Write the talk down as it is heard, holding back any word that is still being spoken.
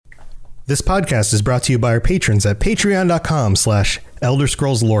This podcast is brought to you by our patrons at patreon.com/Elder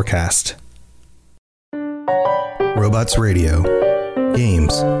Scrolls Lorecast. Robots Radio.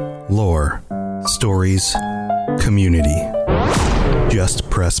 Games. Lore. Stories. Community. Just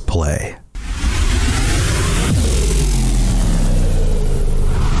press play.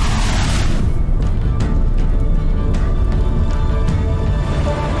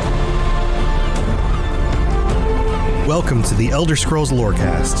 Welcome to the Elder Scrolls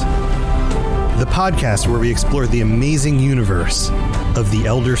Lorecast, the podcast where we explore the amazing universe of the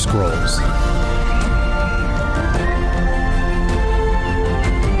Elder Scrolls.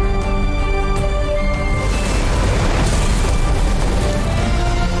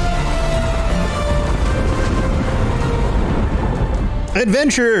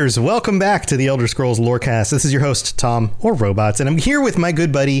 Adventurers, welcome back to the Elder Scrolls Lorecast. This is your host, Tom, or Robots, and I'm here with my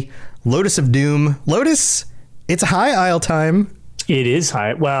good buddy, Lotus of Doom. Lotus, it's high isle time. It is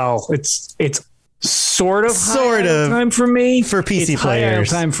high. Well, it's sort of time for me. For PC it's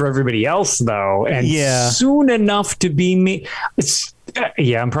players. High time for everybody else, though. And soon enough to be me.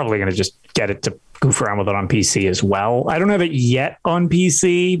 I'm probably going to just get it to goof around with it on PC as well. I don't have it yet on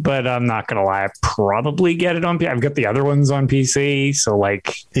PC, but I'm not going to lie. I probably get it on PC. I've got the other ones on PC. So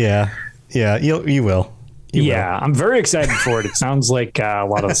you will. You will. I'm very excited for it. It sounds like a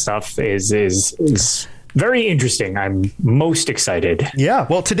lot of the stuff is very interesting. I'm most excited. Yeah.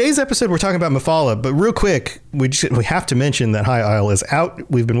 Well, today's episode, we're talking about Mephala, but real quick, we have to mention that High Isle is out.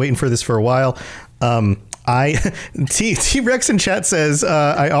 We've been waiting for this for a while. T-Rex in chat says,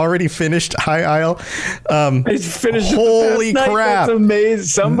 I already finished High Isle. I finished holy crap. That's amazing.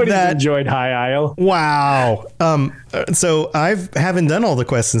 Somebody enjoyed High Isle. Wow. So I haven't done all the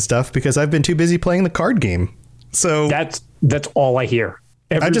quests and stuff because I've been too busy playing the card game. So that's all I hear.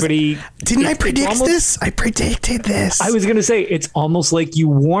 Everybody I predict this? I predicted this. I was going to say, it's almost like you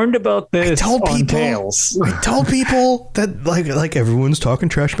warned about this on Tales. I told people that like everyone's talking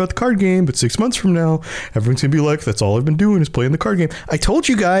trash about the card game, but 6 months from now, everyone's going to be like, that's all I've been doing is playing the card game. I told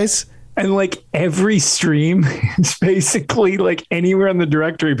you guys. And like every stream is basically like anywhere on the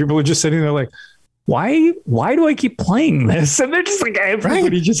directory, people are just sitting there like, why do I keep playing this? And they're just like,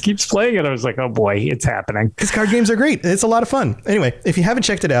 everybody just keeps playing it. I was like, oh boy, it's happening. Because card games are great. It's a lot of fun. Anyway, if you haven't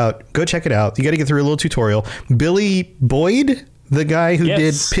checked it out, go check it out. You got to get through a little tutorial. Billy Boyd, the guy who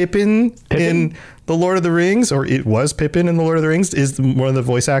did Pippin in The Lord of the Rings, or it was Pippin in The Lord of the Rings, is one of the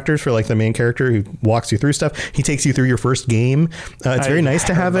voice actors for like the main character who walks you through stuff. He takes you through your first game. It's very nice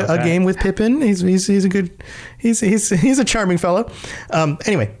to have a game with Pippin. He's a good, he's a charming fellow.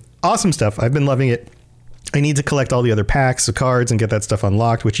 Anyway. Awesome stuff. I've been loving it. I need to collect all the other packs of cards and get that stuff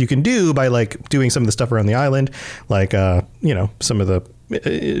unlocked, which you can do by like doing some of the stuff around the island, like some of the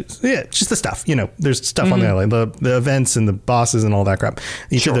just the stuff. There's stuff on the island, the events and the bosses and all that crap.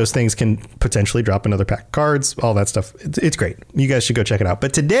 Each of those things can potentially drop another pack of cards. All that stuff. It's great. You guys should go check it out.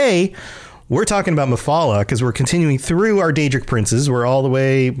 But today, we're talking about Mephala because we're continuing through our Deadric princes. We're all the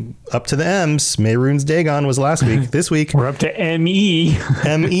way up to the M's. Mehrunes Dagon was last week. This week we're up to M.E.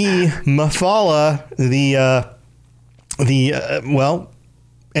 Mephala, the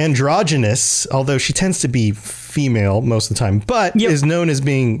androgynous, although she tends to be female most of the time, but is known as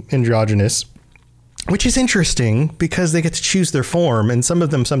being androgynous, which is interesting because they get to choose their form, and some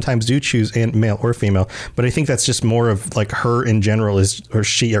of them sometimes do choose male or female. But I think that's just more of like her in general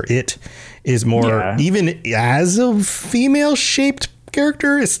it is more even as a female shaped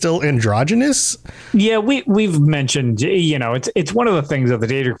character is still androgynous. Yeah, we've mentioned, it's one of the things that the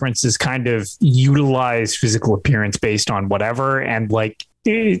Deadric princes kind of utilize physical appearance based on whatever, and like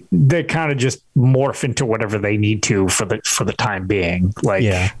they kind of just morph into whatever they need to for the time being. Like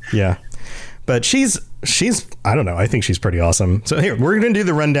yeah. But she's I don't know. I think she's pretty awesome. So here, we're going to do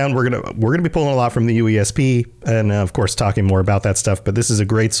the rundown. We're going to be pulling a lot from the UESP and of course talking more about that stuff. But this is a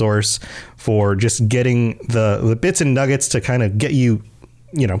great source for just getting the bits and nuggets to kind of get you,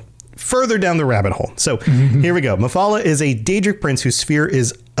 further down the rabbit hole. So here we go. Mephala is a Deadric prince whose sphere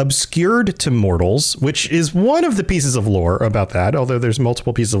is obscured to mortals, which is one of the pieces of lore about that, although there's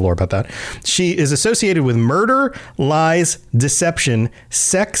multiple pieces of lore about that. She is associated with murder, lies, deception,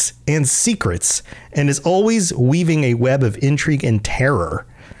 sex, and secrets, and is always weaving a web of intrigue and terror.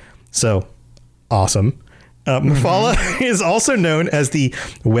 So, awesome. Mephala is also known as the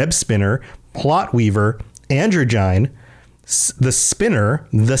web spinner, plot weaver, androgyne, the spinner,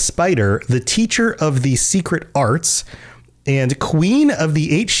 the spider, the teacher of the secret arts, and queen of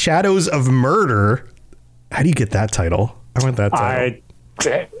the 8 shadows of murder. How do you get that title? I want that title.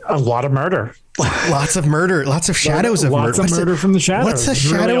 A lot of murder. Lots of murder. Lots of shadows of murder. Lots of murder from the shadows. What's a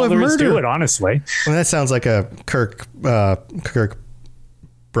shadow of murder? Do it, honestly. Well, that sounds like a Kirk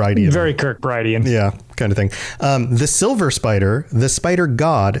Bridian. Very Kirkbridean. Yeah, kind of thing. The Silver Spider, the Spider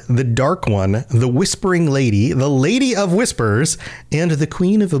God, the Dark One, the Whispering Lady, the Lady of Whispers, and the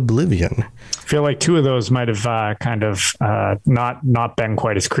Queen of Oblivion. I feel like two of those might have not been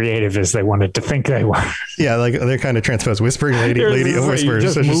quite as creative as they wanted to think they were. Yeah, like they're kind of transposed. Whispering Lady, Lady of Whispers.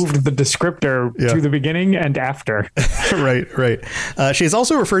 You just moved the descriptor to the beginning and after. Right. She is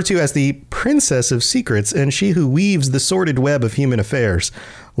also referred to as the Princess of Secrets and she who weaves the sordid web of human affairs.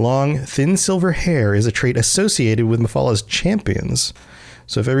 Long, thin silver hair is a trait associated with Mephala's champions.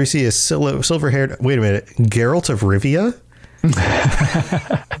 So if ever you see a silver-haired... Wait a minute. Geralt of Rivia?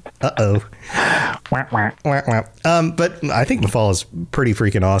 Uh-oh. But I think Mephala's pretty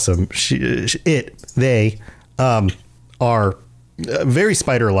freaking awesome. They are very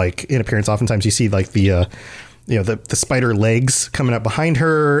spider-like in appearance. Oftentimes you see like the spider legs coming up behind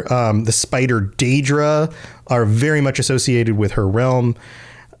her. The spider Daedra are very much associated with her realm.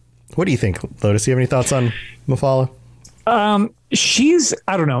 What do you think, Lotus? Do you have any thoughts on Mephala? I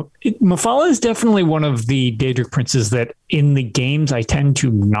don't know. Mephala is definitely one of the Daedric princes that in the games I tend to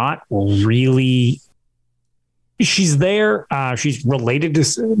not really. She's there. She's related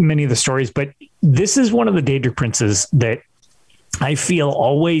to many of the stories, but this is one of the Daedric princes that I feel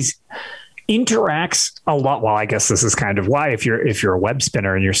always interacts a lot. Well, I guess this is kind of why if you're a web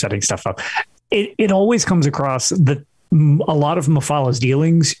spinner and you're setting stuff up, it always comes across that a lot of Mephala's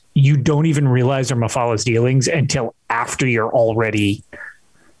dealings, you don't even realize are Mephala's dealings until after you're already,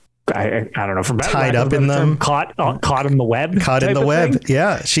 I don't know, from tied up in them, caught in the web, caught in the web.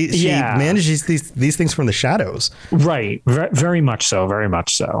 Yeah, she manages these things from the shadows. Right, very much so, very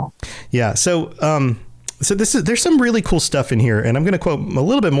much so. Yeah, so there's some really cool stuff in here, and I'm going to quote a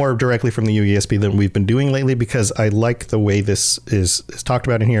little bit more directly from the UESP than we've been doing lately because I like the way this is talked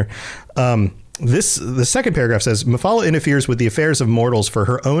about in here. The second paragraph says, Mephala interferes with the affairs of mortals for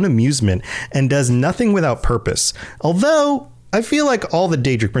her own amusement and does nothing without purpose. Although I feel like all the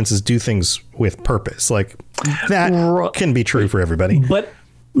Daedric princes do things with purpose. Like that can be true for everybody. But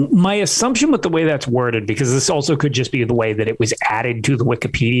my assumption with the way that's worded, because this also could just be the way that it was added to the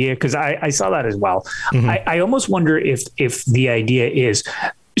Wikipedia, because I saw that as well. Mm-hmm. I almost wonder if the idea is,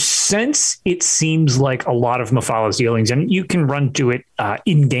 since it seems like a lot of Mephala's dealings, and you can run to it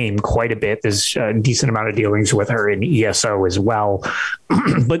in game quite a bit. There's a decent amount of dealings with her in ESO as well.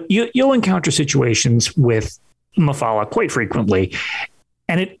 But you'll encounter situations with Mephala quite frequently.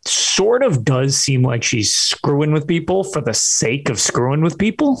 And it sort of does seem like she's screwing with people for the sake of screwing with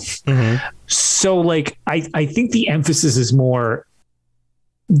people. Mm-hmm. So like, I think the emphasis is more,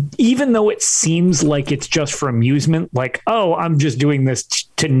 even though it seems like it's just for amusement, like, oh, I'm just doing this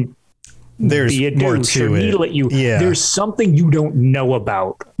to there's be a more douche to or it. needle at you. Yeah. There's something you don't know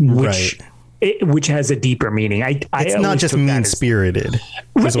about, which has a deeper meaning. It's not just mean-spirited.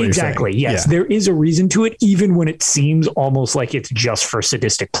 Exactly. Yes, there is a reason to it, even when it seems almost like it's just for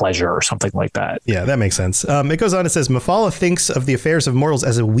sadistic pleasure or something like that. Yeah, that makes sense. It goes on. It says, Mephala thinks of the affairs of mortals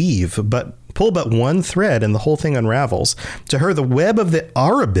as a weave, but pull but one thread and the whole thing unravels. To her, the web of the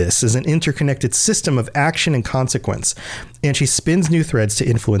Arabis is an interconnected system of action and consequence, and she spins new threads to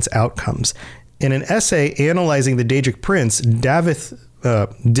influence outcomes. In an essay analyzing the Daedric prince, Divith,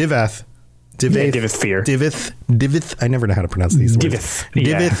 I never know how to pronounce these words.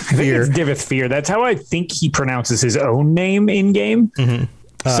 Divith Fear. Divith Fear. That's how I think he pronounces his own name in game. Mm-hmm.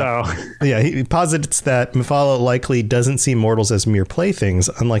 He posits that Mephala likely doesn't see mortals as mere playthings,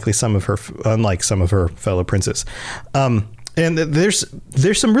 unlike some of her fellow princes. And there's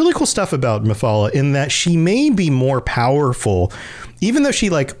some really cool stuff about Mephala in that she may be more powerful, even though she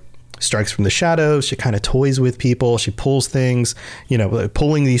strikes from the shadows. She kind of toys with people. She pulls things,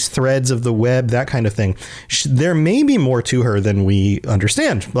 pulling these threads of the web, that kind of thing. There may be more to her than we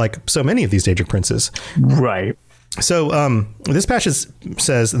understand, like so many of these Daedric princes. Right. So this passage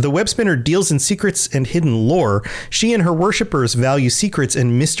says, the web spinner deals in secrets and hidden lore. She and her worshippers value secrets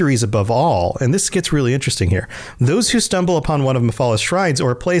and mysteries above all. And this gets really interesting here. Those who stumble upon one of Mephala's shrines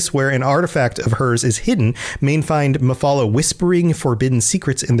or a place where an artifact of hers is hidden may find Mephala whispering forbidden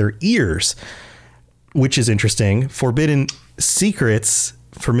secrets in their ears, which is interesting. Forbidden secrets,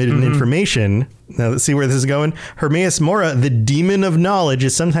 forbidden information. Now let's see where this is going. Hermaeus Mora, the demon of knowledge,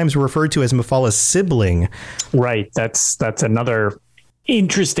 is sometimes referred to as Mephala's sibling. Right. That's another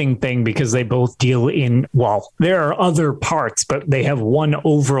interesting thing because they both deal in, well, there are other parts, but they have one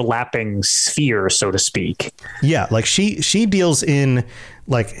overlapping sphere, so to speak. Yeah. Like she deals in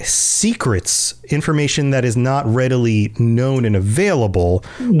like secrets, information that is not readily known and available.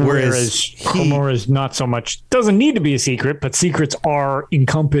 Whereas Mora is not so much, doesn't need to be a secret, but secrets are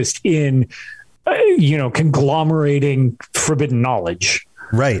encompassed in conglomerating forbidden knowledge.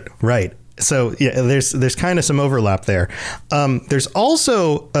 Right. So yeah, there's kind of some overlap there. There's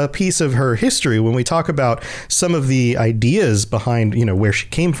also a piece of her history when we talk about some of the ideas behind, where she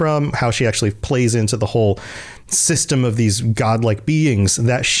came from, how she actually plays into the whole system of these godlike beings,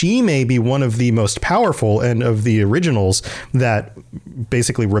 that she may be one of the most powerful and of the originals that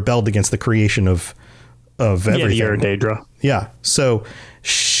basically rebelled against the creation of everything. Yeah, Deadric. Yeah. So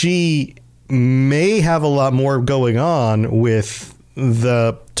she may have a lot more going on with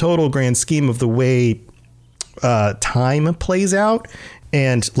the total grand scheme of the way time plays out.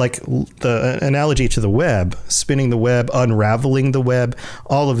 And like the analogy to the web, spinning the web, unraveling the web,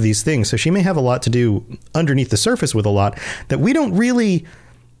 all of these things. So she may have a lot to do underneath the surface with a lot that we don't really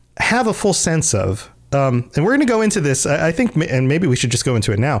have a full sense of. And we're going to go into this, I think, and maybe we should just go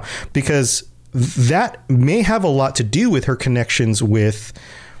into it now, because that may have a lot to do with her connections with,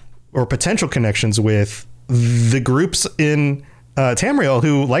 or potential connections with, the groups in Tamriel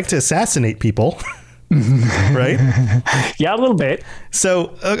who like to assassinate people. Right? Yeah, a little bit.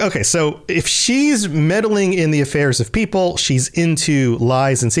 So, okay. So if she's meddling in the affairs of people, she's into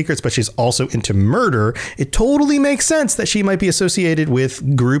lies and secrets, but she's also into murder. It totally makes sense that she might be associated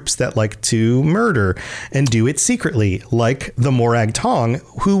with groups that like to murder and do it secretly, like the Morag Tong,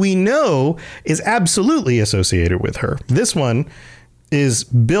 who we know is absolutely associated with her. This one is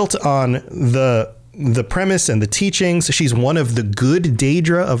built on the premise and the teachings. She's one of the good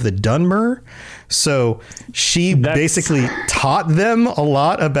Daedra of the Dunmer. So she basically taught them a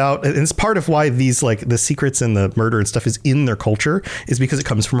lot about, and it's part of why these, like, the secrets and the murder and stuff is in their culture, is because it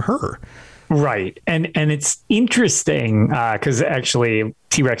comes from her. Right. And it's interesting because actually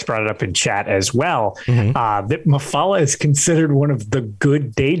T-Rex brought it up in chat as well, that Mephala is considered one of the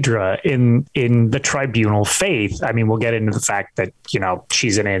good Daedra in the tribunal faith. I mean, we'll get into the fact that,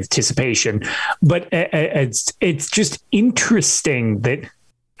 she's in anticipation, but it's just interesting that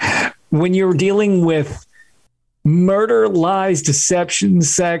when you're dealing with murder, lies, deception,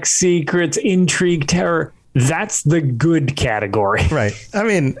 sex, secrets, intrigue, terror, that's the good category. Right. I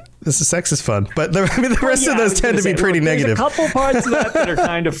mean, sex is fun, but the rest of those tend to be pretty negative. There's a couple parts of that are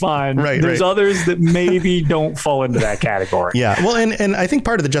kind of fun. There's others that maybe don't fall into that category. Yeah. Well, and I think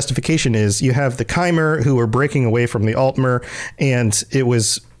part of the justification is you have the Chimer who are breaking away from the Altmer, and it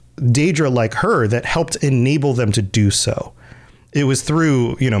was Daedra like her that helped enable them to do so. It was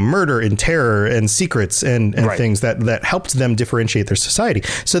through, murder and terror and secrets and things that helped them differentiate their society.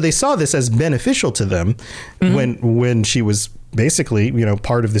 So they saw this as beneficial to them when she was basically,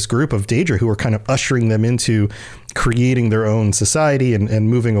 part of this group of Daedra who were kind of ushering them into creating their own society and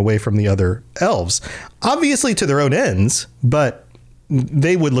moving away from the other elves, obviously to their own ends. But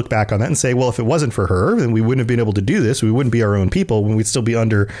they would look back on that and say, well, if it wasn't for her, then we wouldn't have been able to do this. We wouldn't be our own people when we'd still be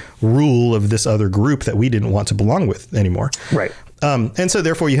under rule of this other group that we didn't want to belong with anymore. Right. And so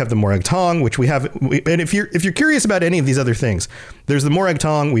therefore you have the Morag Tong, which and if you're curious about any of these other things, there's the Morag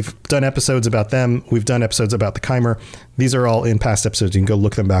Tong. We've done episodes about them. We've done episodes about the Chimer. These are all in past episodes. You can go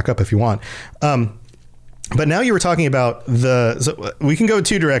look them back up if you want. But now you were talking about so we can go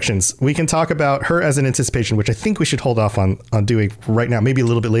two directions. We can talk about her as an anticipation, which I think we should hold off on doing right now, maybe a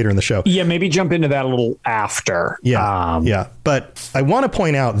little bit later in the show. Yeah, maybe jump into that a little after. Yeah. But I want to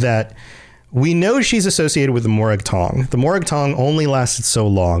point out that we know she's associated with the Morag Tong. The Morag Tong only lasted so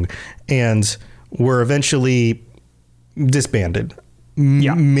long and were eventually disbanded.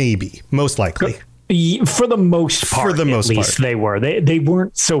 Yeah. Maybe, most likely. For the most part, at least they were. They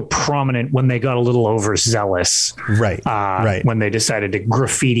weren't so prominent when they got a little overzealous. Right. When they decided to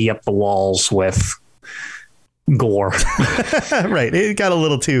graffiti up the walls with gore. Right. It got a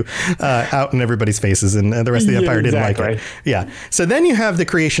little too out in everybody's faces, and the rest of the Empire didn't like it. Yeah. So then you have the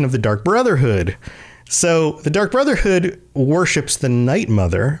creation of the Dark Brotherhood. So the Dark Brotherhood worships the Night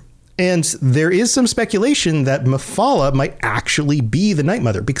Mother. And there is some speculation that Mephala might actually be the Night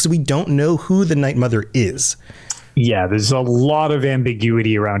Mother, because we don't know who the Night Mother is. Yeah, there's a lot of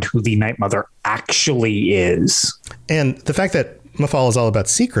ambiguity around who the Night Mother actually is. And the fact that Mephala is all about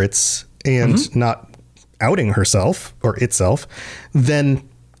secrets and not outing herself or itself, then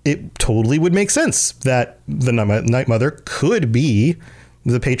it totally would make sense that the Night Mother could be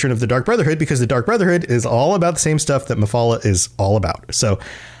the patron of the Dark Brotherhood, because the Dark Brotherhood is all about the same stuff that Mephala is all about. So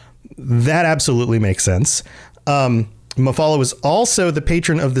that absolutely makes sense. Mephala was also the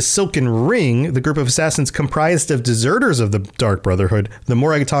patron of the Silken Ring, the group of assassins comprised of deserters of the Dark Brotherhood, the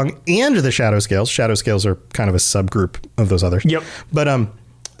Morag Tong, and the Shadow Scales. Shadow Scales are kind of a subgroup of those others. Yep. But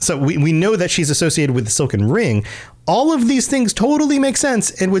so we know that she's associated with the Silken Ring. All of these things totally make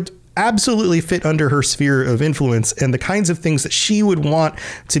sense and would absolutely fit under her sphere of influence and the kinds of things that she would want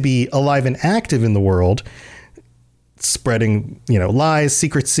to be alive and active in the world spreading, lies,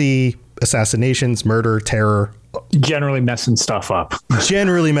 secrecy, assassinations, murder, terror. Generally messing stuff up.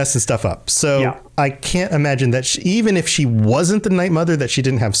 So I can't imagine that even if she wasn't the Night Mother, that she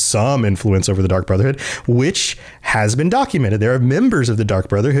didn't have some influence over the Dark Brotherhood, which has been documented. There are members of the Dark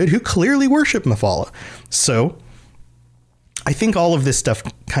Brotherhood who clearly worship Mephala. So I think all of this stuff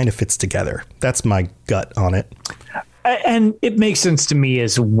kind of fits together. That's my gut on it. And it makes sense to me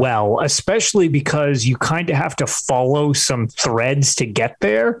as well, especially because you kind of have to follow some threads to get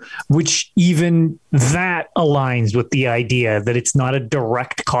there, which even that aligns with the idea that it's not a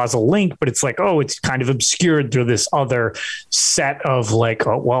direct causal link, but it's like, it's kind of obscured through this other set of like,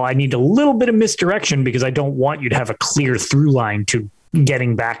 I need a little bit of misdirection because I don't want you to have a clear through line to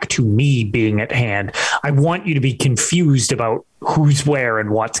getting back to me being at hand. I want you to be confused about who's where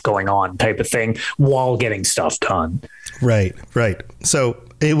and what's going on type of thing while getting stuff done. Right. So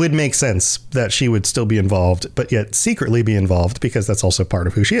it would make sense that she would still be involved, but yet secretly be involved because that's also part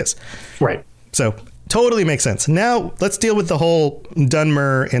of who she is. Right. So totally makes sense. Now let's deal with the whole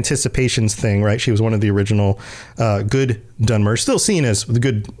Dunmer anticipations thing, right? She was one of the original good Dunmer, still seen as the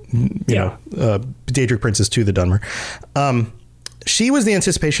good, Deadric princess to the Dunmer. She was the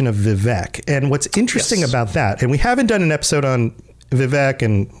anticipation of Vivek. And what's interesting about that, and we haven't done an episode on Vivek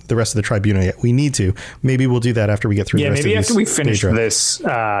and the rest of the tribunal yet. We need to. Maybe we'll do that after we get through the rest of these. Yeah, maybe after we finish this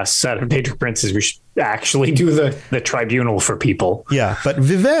set of Deadric princes, we should actually do the tribunal for people. Yeah, but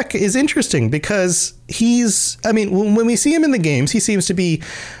Vivek is interesting because when we see him in the games, he seems to be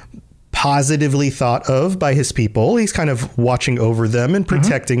positively thought of by his people. He's kind of watching over them and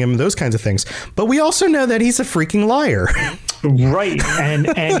protecting him, those kinds of things. But we also know that he's a freaking liar. Right. And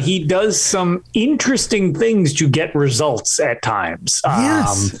he does some interesting things to get results at times.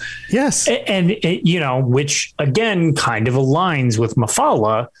 Yes. And which again kind of aligns with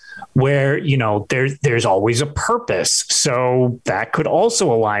Mephala, where, there's always a purpose. So that could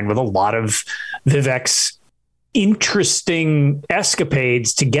also align with a lot of Vivek's interesting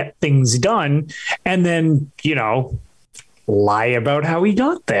escapades to get things done. And then, lie about how he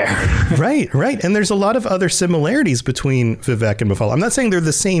got there. Right. And there's a lot of other similarities between Vivek and Mephala. I'm not saying they're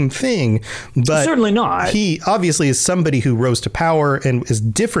the same thing, but certainly not. He obviously is somebody who rose to power and is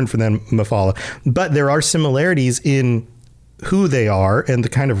different from Mephala, but there are similarities in who they are and the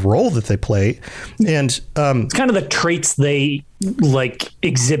kind of role that they play. And it's kind of the traits they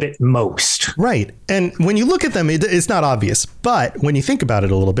exhibit most. Right. And when you look at them, it's not obvious, but when you think about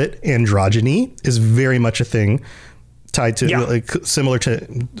it a little bit, androgyny is very much a thing tied to similar to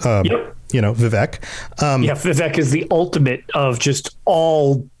Vivek. Vivek is the ultimate of just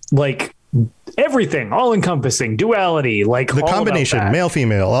all everything, all encompassing duality, the combination, male,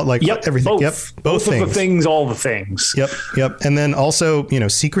 female, everything. Both of the things, all the things. Yep. And then also,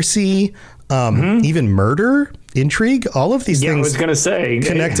 secrecy, even murder, intrigue, all of these things. I was going to say,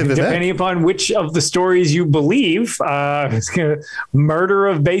 connect to Vivek. Depending upon which of the stories you believe, murder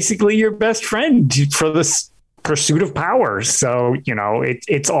of basically your best friend for this pursuit of power. So,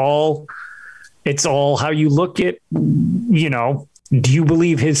 it's all how you look at, do you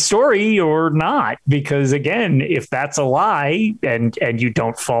believe his story or not? Because again, if that's a lie and you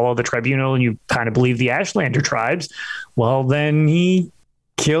don't follow the tribunal and you kind of believe the Ashlander tribes, well, then he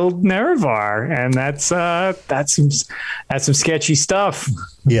killed Nerevar, and that's some sketchy stuff.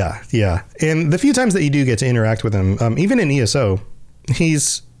 Yeah. And the few times that you do get to interact with him, even in ESO, he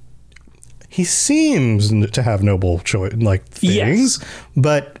seems to have noble things,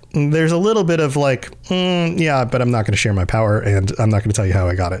 but there's a little bit of but I'm not going to share my power and I'm not going to tell you how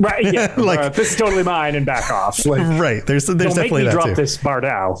I got it. Right. Yeah. This is totally mine and back off. Right. There's definitely that too. Don't make me drop this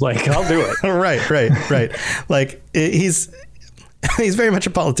Bardau. I'll do it. Right. He's very much a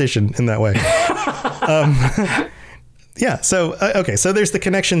politician in that way. Yeah. So, okay. So there's the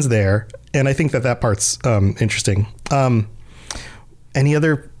connections there. And I think that part's interesting.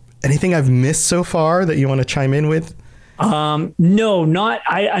 Anything I've missed so far that you want to chime in with? No,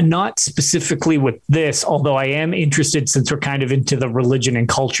 not specifically with this, although I am interested, since we're kind of into the religion and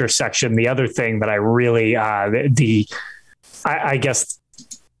culture section. The other thing that I really, I guess,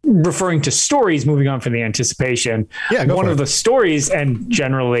 referring to stories, moving on from the anticipation. Yeah, one of the stories, and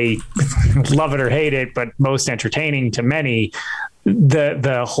generally love it or hate it, but most entertaining to many,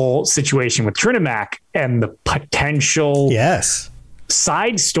 the whole situation with Trinimac and the potential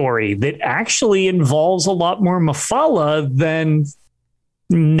side story that actually involves a lot more Mephala than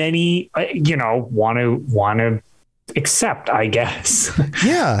many, want to accept, I guess.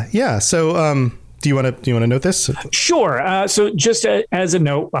 Yeah. So, do you want to note this? Sure. So just as a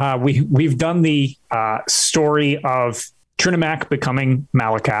note, we've done the story of Trinimac becoming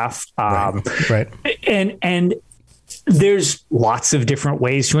Malakath. Right. And There's lots of different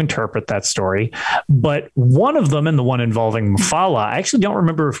ways to interpret that story, but one of them, and the one involving Mephala, I actually don't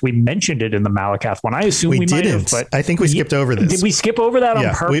remember if we mentioned it in the Malakath one. I assume we might have, but I think we skipped over this. Did we skip over that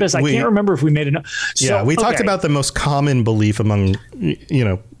on purpose? I can't remember if we made it. So, we talked about the most common belief among,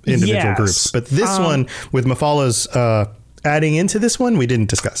 individual groups, but this one with Mephala's adding into this one, we didn't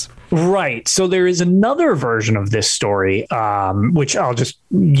discuss. Right. So there is another version of this story, which I'll just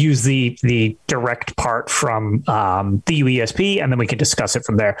use the direct part from the UESP, and then we can discuss it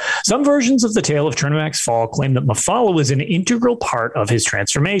from there. Some versions of the tale of Trinimac's fall claim that Mephala was an integral part of his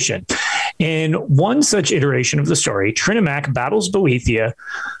transformation. In one such iteration of the story, Trinimac battles Boethia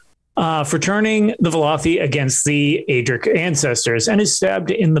for turning the Velothi against the Deadric ancestors and is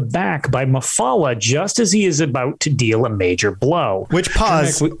stabbed in the back by Mephala just as he is about to deal a major blow. Which,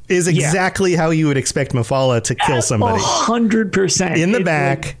 is exactly how you would expect Mephala to kill somebody. 100%. In the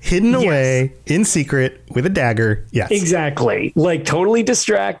back, hidden away, in secret, with a dagger. Yes. Exactly. Like totally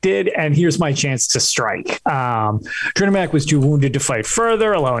distracted, and here's my chance to strike. Trinimac was too wounded to fight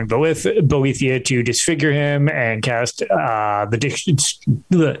further, allowing Boethia to disfigure him and cast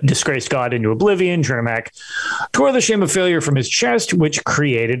the disgraced god into oblivion. Trinimac tore the shame of failure from his chest, which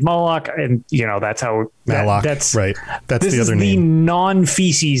created Moloch, and that's how Moloch. That's right. That's the other name. This is the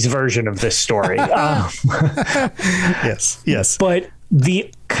non-feces version of this story. Yes. But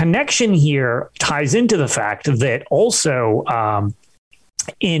the connection here ties into the fact that also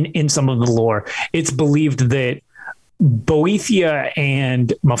in some of the lore, it's believed that Boethia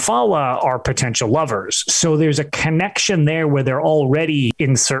and Mephala are potential lovers. So there's a connection there where they're already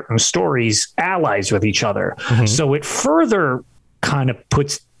in certain stories allies with each other. Mm-hmm. So it further kind of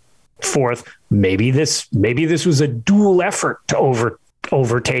puts forth maybe this was a dual effort to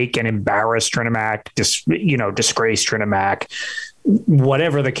overtake and embarrass Trinimac, disgrace Trinimac,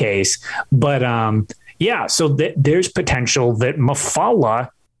 whatever the case. But so there's potential that Mephala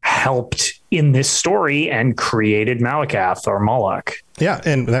helped in this story and created Malakath or Moloch. Yeah,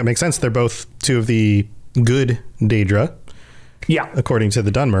 and that makes sense. They're both two of the good Daedra. Yeah. According to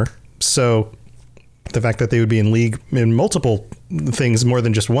the Dunmer. So the fact that they would be in league in multiple things more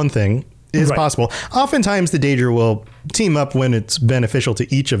than just one thing is possible. Oftentimes the Daedra will team up when it's beneficial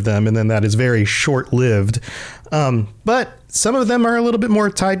to each of them, and then that is very short-lived. But some of them are a little bit more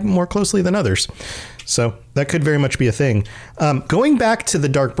tied more closely than others. So that could very much be a thing. Going back to the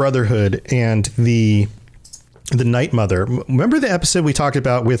Dark Brotherhood and the Night Mother, remember the episode we talked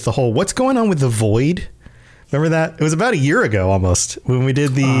about with the whole what's going on with the Void? Remember that? It was about a year ago almost when we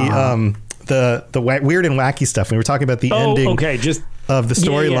did the weird and wacky stuff. We were talking about the ending of the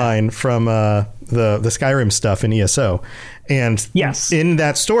storyline from the Skyrim stuff in ESO. And in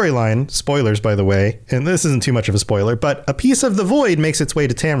that storyline, spoilers, by the way, and this isn't too much of a spoiler, but a piece of the Void makes its way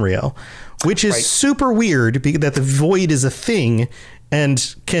to Tamriel, which is super weird that the Void is a thing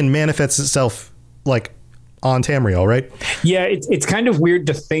and can manifest itself like on Tamriel, right? Yeah, it's kind of weird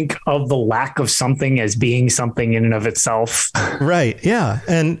to think of the lack of something as being something in and of itself. Right, yeah.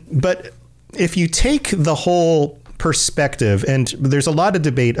 But if you take the whole perspective, and there's a lot of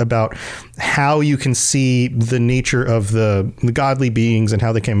debate about how you can see the nature of the godly beings and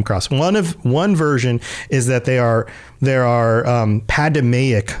how they came across. One version is that there are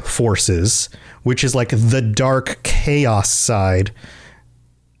Padmaic forces, which is like the dark chaos side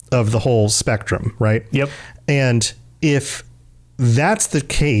of the whole spectrum, right? Yep. And if that's the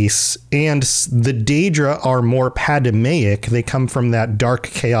case, and the Daedra are more Padmaic, they come from that dark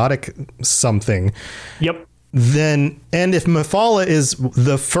chaotic something. Yep. And if Mephala is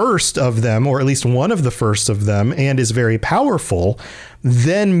the first of them, or at least one of the first of them, and is very powerful,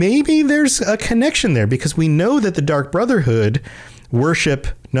 then maybe there's a connection there, because we know that the Dark Brotherhood worship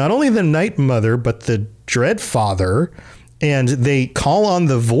not only the Night Mother, but the Dread Father, and they call on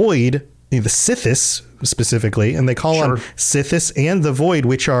the Void, the Sithis specifically, and they call on Sithis and the Void,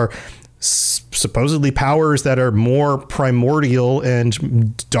 which are supposedly powers that are more primordial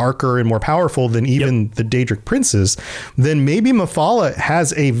and darker and more powerful than even the Daedric princes. Then maybe Mephala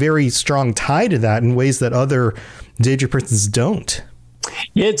has a very strong tie to that in ways that other Daedric princes don't.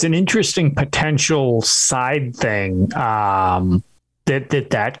 Yeah, it's an interesting potential side thing that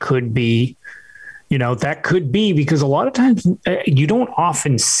could be. That could be, because a lot of times you don't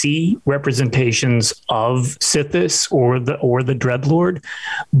often see representations of Sithis or the Dreadlord,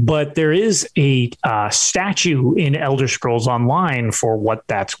 but there is a statue in Elder Scrolls Online for what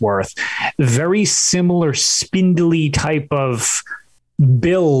that's worth. Very similar spindly type of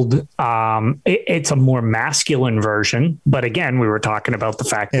build. It's a more masculine version, but again, we were talking about the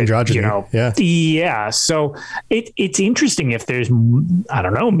fact that androgyny. So it's interesting if there's, I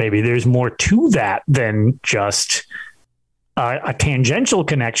don't know, maybe there's more to that than just a tangential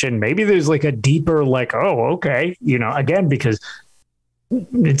connection. Maybe there's like a deeper, like, oh, okay, again, because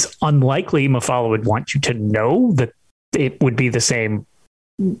it's unlikely Mephala would want you to know that it would be the same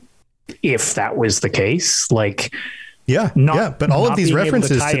if that was the case. Like, but all of these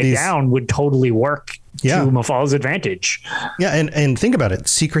references to these down would totally work to Mephala's advantage. Yeah, and think about it: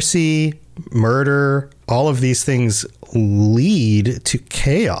 secrecy, murder, all of these things lead to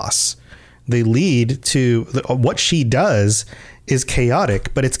chaos. They lead to what she does is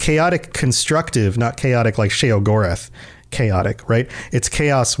chaotic, but it's chaotic constructive, not chaotic like Sheogorath. Chaotic, right? It's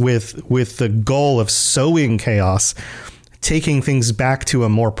chaos with the goal of sowing chaos, taking things back to a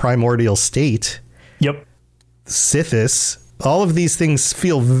more primordial state. Yep. Sithis, all of these things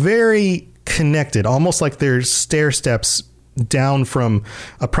feel very connected, almost like they're stair steps down from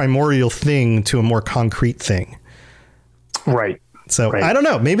a primordial thing to a more concrete thing. Right. So I don't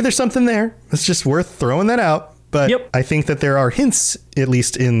know. Maybe there's something there. It's just worth throwing that out. But I think that there are hints, at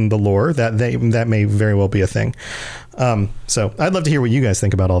least in the lore, that may very well be a thing. So I'd love to hear what you guys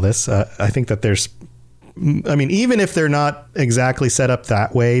think about all this. I think that even if they're not exactly set up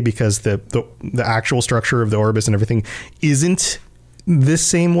that way, because the actual structure of the Orbis and everything isn't this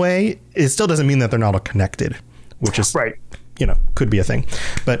same way, it still doesn't mean that they're not all connected, which is right. Could be a thing.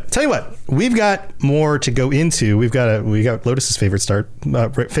 But tell you what, we've got more to go into. We got Lotus's favorite stuff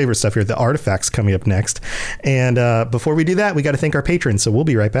here, the artifacts, coming up next. And before we do that, we got to thank our patrons. So we'll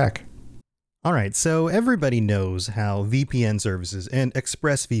be right back. All right. So everybody knows how VPN services and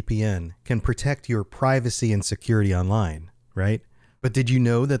ExpressVPN can protect your privacy and security online, right? But did you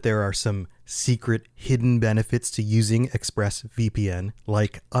know that there are some secret hidden benefits to using ExpressVPN,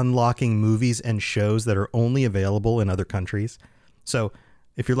 like unlocking movies and shows that are only available in other countries? So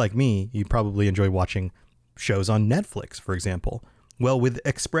if you're like me, you probably enjoy watching shows on Netflix, for example. Well, with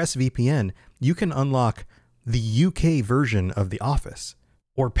ExpressVPN, you can unlock the UK version of The Office,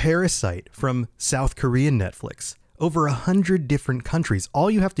 or Parasite from South Korean Netflix. Over 100 different countries.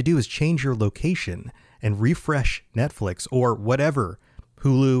 All you have to do is change your location and refresh Netflix or whatever,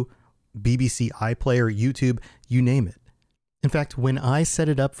 Hulu, BBC iPlayer, YouTube, you name it. In fact, when I set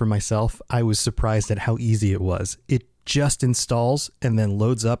it up for myself, I was surprised at how easy it was. It just installs and then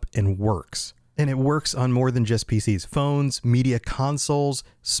loads up and works. And it works on more than just PCs, phones, media consoles,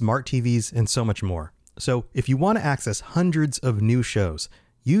 smart TVs, and so much more. So if you want to access hundreds of new shows,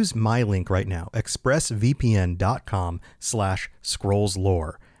 use my link right now,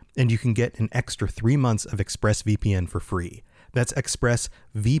 expressvpn.com/scrollslore, and you can get an extra 3 months of ExpressVPN for free. That's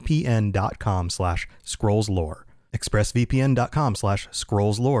expressvpn.com/scrollslore.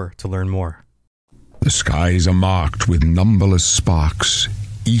 expressvpn.com/scrollslore to learn more. The skies are marked with numberless sparks,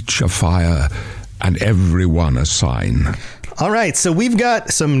 each a fire and every one a sign. All right, so we've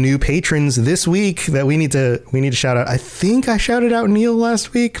got some new patrons this week that we need to shout out. I think I shouted out Neil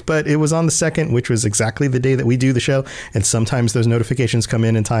last week, but it was on the 2nd, which was exactly the day that we do the show, and sometimes those notifications come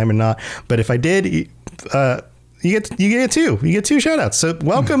in time and not. But if I did, you get two. You get 2 shout outs. So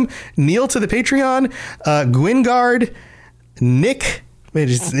welcome Neil to the Patreon, Gwingard, Nick,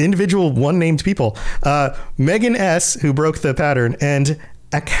 just individual one-named people, Megan S., who broke the pattern, and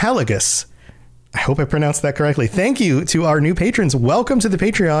Acalagus. I hope I pronounced that correctly. Thank you to our new patrons. Welcome to the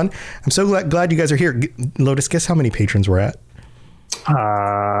Patreon. I'm so glad you guys are here. Lotus, guess how many patrons we're at?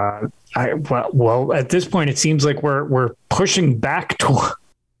 Well, at this point, it seems like we're pushing back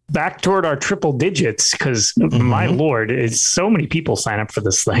toward our triple digits, because my Lord, it's so many people sign up for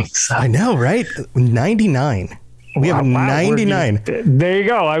this thing. So. I know, right? 99. We have 99. There you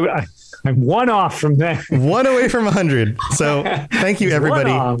go. I'm one off from that. One away from 100. So thank you,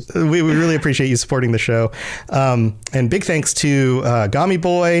 everybody. We really appreciate you supporting the show. And big thanks to Gami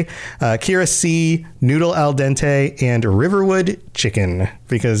Boy, Kira C, Noodle Al Dente, and Riverwood Chicken,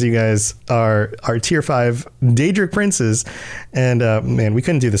 because you guys are our tier 5 Deadric princes. And man, we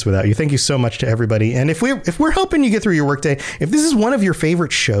couldn't do this without you. Thank you so much to everybody. And if we're helping you get through your workday, if this is one of your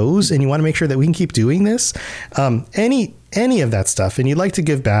favorite shows and you want to make sure that we can keep doing this, any of that stuff, and you'd like to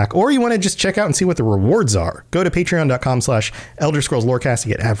give back, or you want to just check out and see what the rewards are, go to patreon.com/Elder Scrolls Lorecast.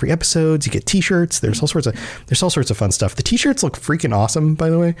 You get ad-free episodes, you get t-shirts. There's all sorts of fun stuff. The t-shirts look freaking awesome, by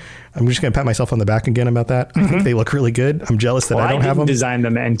the way. I'm just gonna pat myself on the back again about that. I think they look really good. I'm jealous that I don't have them. Design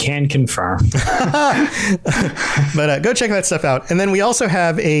them and can confirm. But go check that stuff out. And then we also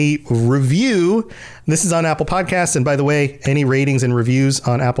have a review. This is on Apple Podcasts. And by the way, any ratings and reviews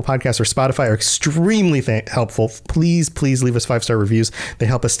on Apple Podcasts or Spotify are extremely helpful. Please leave us 5-star reviews. They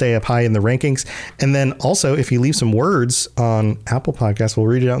help us stay up high in the rankings. And then also, if you leave some words on Apple Podcasts, we'll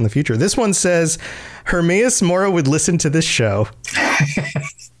read it out in the future. This one says, Hermaeus Mora would listen to this show.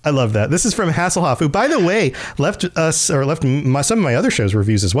 I love that. This is from Hasselhoff, who, by the way, left some of my other shows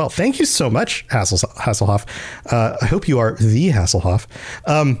reviews as well. Thank you so much, Hasselhoff. I hope you are the Hasselhoff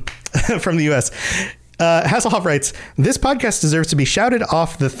from the U.S. Hasselhoff writes, "This podcast deserves to be shouted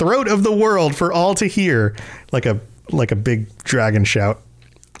off the throat of the world for all to hear," like a big dragon shout.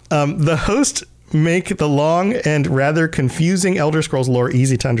 The host make the long and rather confusing Elder Scrolls lore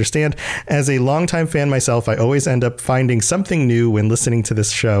easy to understand. As a longtime fan myself, I always end up finding something new when listening to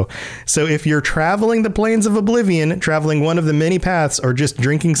this show. So if you're traveling the plains of Oblivion, traveling one of the many paths, or just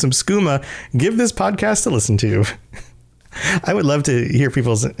drinking some skooma, give this podcast a listen to. I would love to hear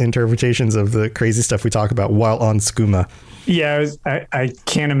people's interpretations of the crazy stuff we talk about while on skooma. Yeah, I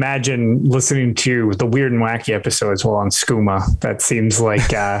can't imagine listening to the weird and wacky episodes while on skooma. That seems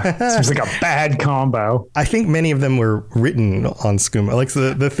like a bad combo. I think many of them were written on skooma, like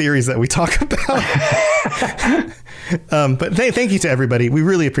the theories that we talk about. But thank you to everybody. We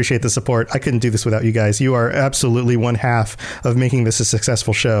really appreciate the support. I couldn't do this without you guys. You are absolutely one half of making this a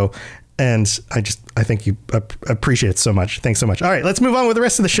successful show. And I think you appreciate it so much. Thanks so much. All right, let's move on with the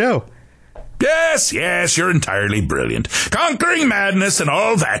rest of the show. Yes, you're entirely brilliant. Conquering madness and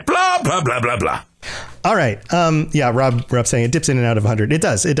all that. Blah, blah, blah, blah, blah. All right. Yeah, Rob saying it dips in and out of 100. It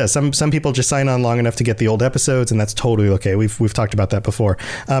does. Some people just sign on long enough to get the old episodes, and that's totally okay. We've talked about that before.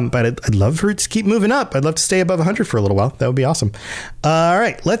 But I'd love for it to keep moving up. I'd love to stay above 100 for a little while. That would be awesome. All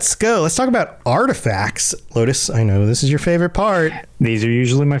right, let's go. Let's talk about artifacts. Lotus, I know this is your favorite part. These are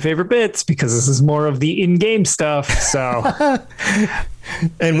usually my favorite bits because this is more of the in-game stuff. So,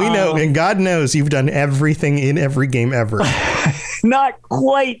 and we know, and God knows, you've done everything in every game ever. Not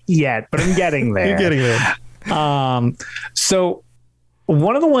quite yet, but I'm getting there. You're getting there. So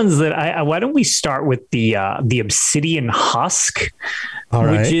one of the ones that why don't we start with the obsidian husk, all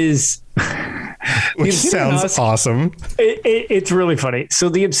right. which sounds husk, awesome. It's really funny. So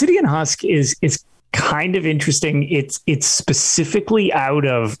the obsidian husk is kind of interesting. It's specifically out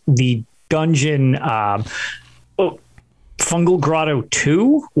of the dungeon Fungal Grotto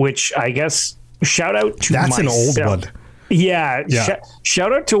 2, which I guess shout out to that's myself. An old one. Yeah.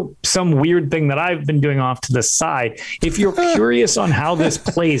 Shout out to some weird thing that I've been doing off to the side. If you're curious on how this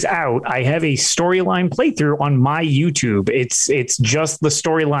plays out, I have a storyline playthrough on my YouTube. It's just the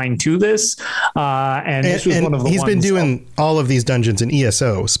storyline to this. And this was one of the he's ones. Been doing all of these dungeons in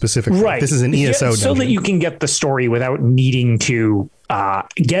ESO specifically. Right. This is an ESO dungeon. So that you can get the story without needing to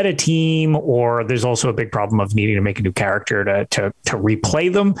get a team, or there's also a big problem of needing to make a new character to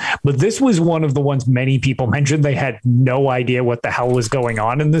replay them. But this was one of the ones many people mentioned they had no idea what the hell was going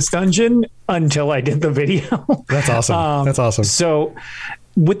on in this dungeon until I did the video. That's awesome. That's awesome. So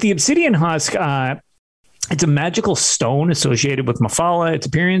with the obsidian husk, it's a magical stone associated with Mephala. Its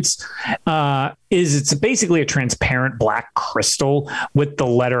appearance it's basically a transparent black crystal with the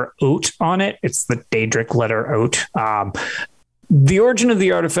letter Oat on it. It's the Deadric letter Oat. The origin of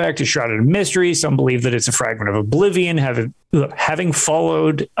the artifact is shrouded in mystery. Some believe that it's a fragment of Oblivion, having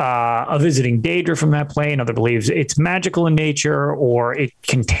followed a visiting Daedra from that plane. Other believes it's magical in nature, or it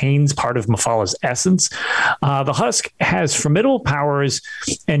contains part of Mephala's essence. The husk has formidable powers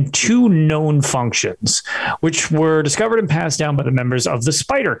and two known functions, which were discovered and passed down by the members of the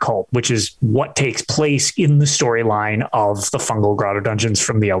Spider Cult, which is what takes place in the storyline of the Fungal Grotto dungeons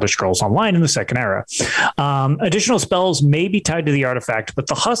from the Elder Scrolls Online in the Second Era. Additional spells may be tied to the artifact, but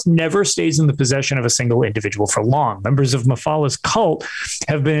the husk never stays in the possession of a single individual for long. Members of Mephala's cult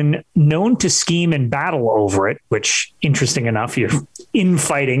have been known to scheme and battle over it, which, interesting enough,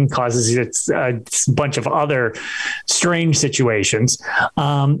 infighting causes a bunch of other strange situations.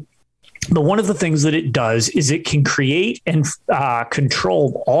 But one of the things that it does is it can create and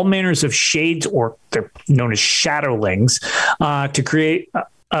control all manners of shades, or they're known as shadowlings, to create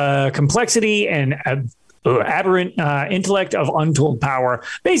complexity and aberrant intellect of untold power.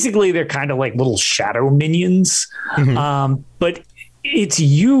 Basically, they're kind of like little shadow minions. Mm-hmm. But it's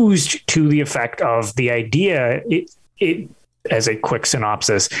used to the effect of the idea, it as a quick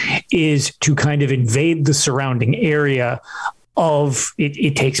synopsis, is to kind of invade the surrounding area of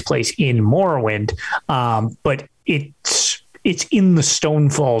it takes place in Morrowind, but it's in the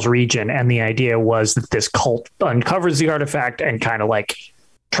Stonefalls region. And the idea was that this cult uncovers the artifact and kind of like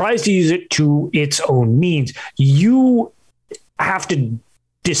tries to use it to its own means. You have to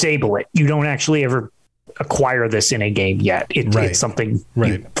disable it. You don't actually ever acquire this in a game yet. It's something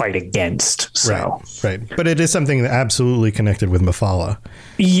you fight against. So right. But it is something that absolutely connected with Mephala.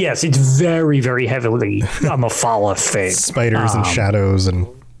 Yes, it's very, very heavily a Mephala thing. Spiders and shadows and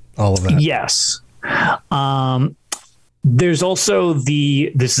all of that. Yes. There's also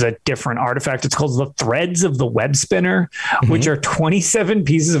this is a different artifact. It's called the Threads of the Web Spinner, which are 27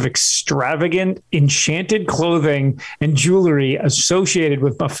 pieces of extravagant, enchanted clothing and jewelry associated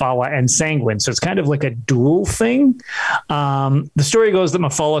with Mephala and Sanguine. So it's kind of like a dual thing. The story goes that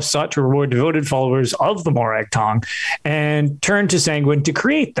Mephala sought to reward devoted followers of the Morag Tong and turned to Sanguine to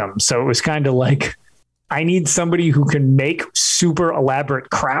create them. So it was kind of like, I need somebody who can make super elaborate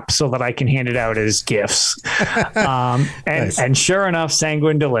crap so that I can hand it out as gifts. Nice. And sure enough,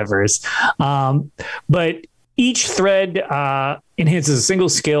 Sanguine delivers. But each thread enhances a single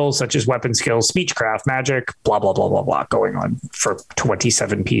skill, such as weapon skills, speechcraft, magic, blah, blah, blah, blah, blah, going on for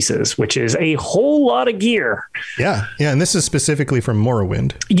 27 pieces, which is a whole lot of gear. Yeah. Yeah. And this is specifically from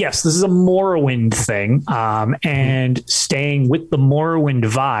Morrowind. Yes, this is a Morrowind thing. And staying with the Morrowind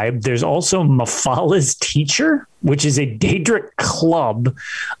vibe, there's also Mephala's Teacher, which is a Deadric club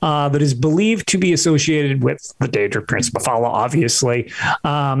that is believed to be associated with the Deadric Prince Mephala, obviously.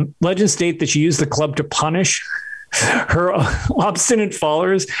 Legends state that she used the club to punish her obstinate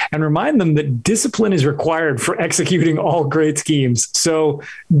followers and remind them that discipline is required for executing all great schemes. So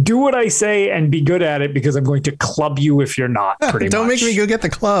do what I say and be good at it, because I'm going to club you if you're not. Pretty Don't much. make me go get the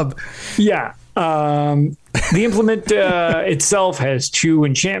club. Yeah. The implement itself has 2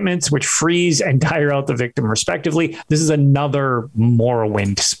 enchantments, which freeze and tire out the victim respectively. This is another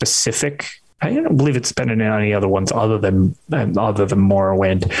Morrowind specific. I don't believe it's been in any other ones other than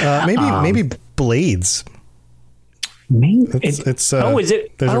Morrowind. Maybe Blades. Is it? Is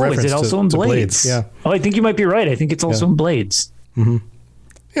it also in Blades? Yeah. Oh, I think you might be right. I think it's also in Blades. Mm-hmm.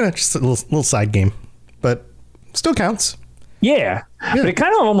 Just a little side game, but still counts. Yeah. But it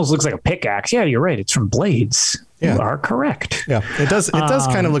kind of almost looks like a pickaxe. Yeah, you're right. It's from Blades. Yeah. You are correct. Yeah, it does. It does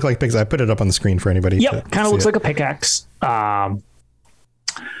kind of look like pickaxe. I put it up on the screen for anybody. Yep, kind of looks like a pickaxe.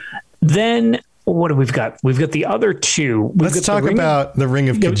 Then what do we've got? We've got the other 2. Let's talk about the Ring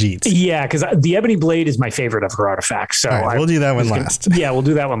of Khajiit. Yeah, because the Ebony Blade is my favorite of her artifacts. So we'll do that one last. Yeah, we'll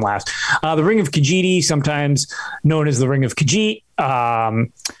do that one last. The Ring of Khajiit, sometimes known as the Ring of Khajiit,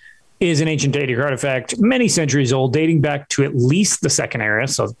 is an ancient Deadric artifact, many centuries old, dating back to at least the Second Era.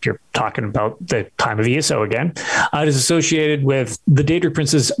 So you're talking about the time of ESO again. It is associated with the Deadric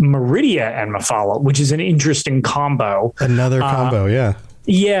Princes Meridia and Mephala, which is an interesting combo. Another combo, yeah.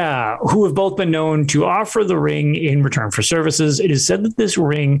 Yeah, who have both been known to offer the ring in return for services. It is said that this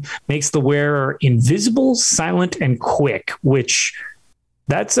ring makes the wearer invisible, silent, and quick, which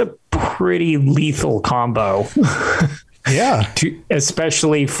that's a pretty lethal combo. Yeah.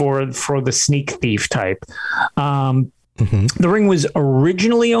 Especially for the sneak thief type. The ring was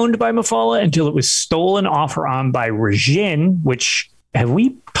originally owned by Mephala until it was stolen off her arm by Regin, which have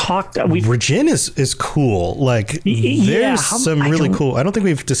we talked? Regin is cool. Like there's some really cool. I don't think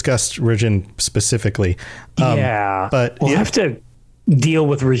we've discussed Regin specifically. But we'll have to deal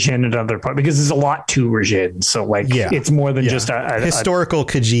with Regin at another part, because there's a lot to Regin. So it's more than just a historical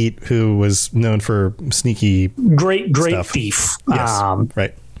Khajiit who was known for sneaky great stuff. thief. Yes,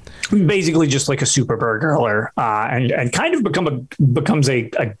 right. Basically just like a super burglar, and kind of becomes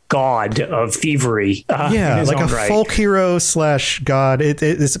a god of thievery. Like a folk hero / god.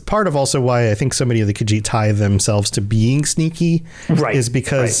 It's part of also why I think so many of the Khajiit tie themselves to being sneaky, is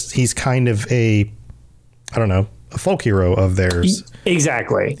because he's kind of a folk hero of theirs.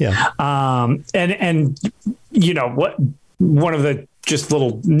 Exactly. Yeah. And you know what? One of the just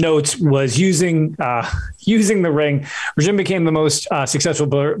little notes was using the ring. Regin became the most successful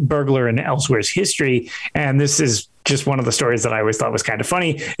burglar in Elswere's history, and this is just one of the stories that I always thought was kind of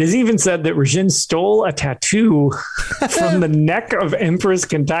funny. It is even said that Regin stole a tattoo from the neck of Empress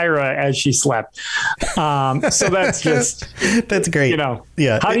Kentira as she slept. So that's great. How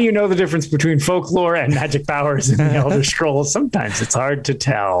do you know the difference between folklore and magic powers in the Elder Scrolls? Sometimes it's hard to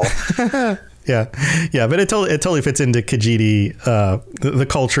tell. Yeah, but it totally fits into Khajiit, the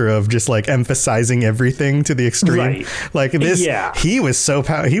culture of just like emphasizing everything to the extreme. Right. Like this, he was so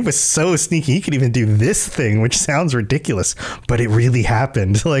sneaky. He could even do this thing, which sounds ridiculous, but it really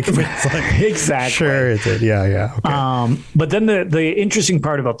happened. Exactly. Sure, it did. Yeah. Okay. But then the interesting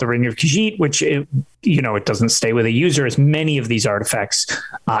part about the Ring of Khajiit, which it doesn't stay with a user, as many of these artifacts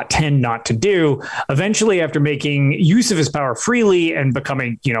tend not to do. Eventually, after making use of his power freely and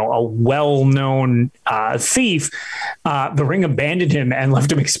becoming, a well-known thief, the ring abandoned him and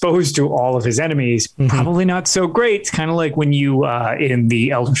left him exposed to all of his enemies. Mm-hmm. Probably not so great. It's kind of like when you, in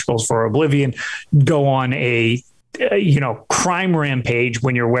the Elder Scrolls for Oblivion, go on a crime rampage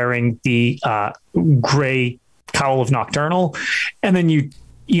when you're wearing the gray cowl of Nocturnal, and then you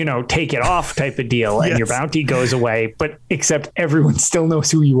take it off type of deal, and Yes. your bounty goes away, but except everyone still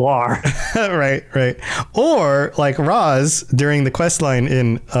knows who you are. Right. Or like Roz during the quest line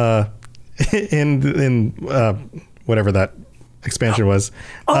in whatever that expansion was.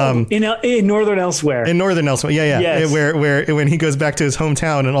 In Northern Elsewhere. In Northern Elsewhere, yeah. Yes. Where when he goes back to his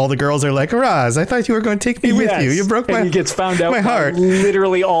hometown and all the girls are like, Roz, I thought you were going to take me with you. You broke and he gets found out my heart.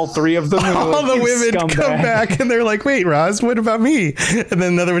 Literally all three of them. All the women come back and they're like, wait, Roz, what about me? And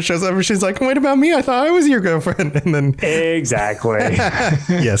then another one shows up and she's like, what about me? I thought I was your girlfriend. And then exactly.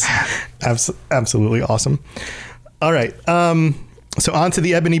 Yes, absolutely awesome. All right. So on to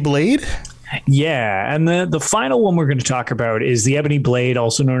the Ebony Blade. Yeah, and the final one we're going to talk about is the Ebony Blade,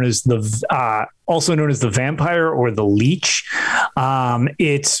 also known as the Vampire or the Leech.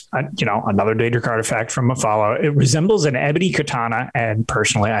 It's another Deadric artifact from Mephala. It resembles an ebony katana, and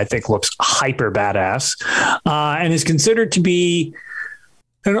personally, I think looks hyper badass, and is considered to be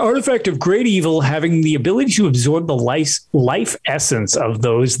an artifact of great evil, having the ability to absorb the life essence of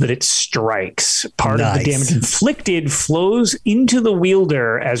those that it strikes. Part of the damage inflicted flows into the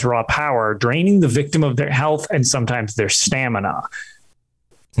wielder as raw power, draining the victim of their health and sometimes their stamina.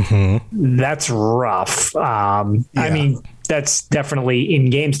 Mm-hmm. That's rough. I mean, that's definitely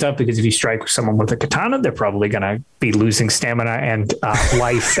in-game stuff, because if you strike someone with a katana, they're probably going to be losing stamina and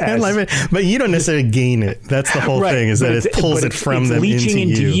life. But you don't necessarily gain it. That's the whole thing, is that it pulls it from them leeching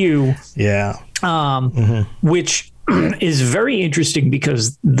into you. Yeah. Which is very interesting,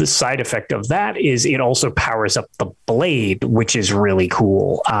 because the side effect of that is it also powers up the blade, which is really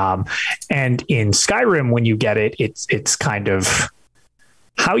cool. And in Skyrim, when you get it, it's kind of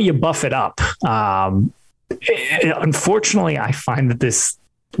how you buff it up. Unfortunately, I find that this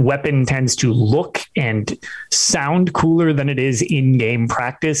weapon tends to look and sound cooler than it is in-game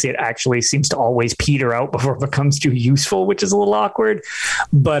practice. It actually seems to always peter out before it becomes too useful, which is a little awkward.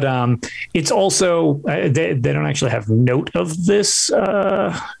 But it's also, they don't actually have note of this.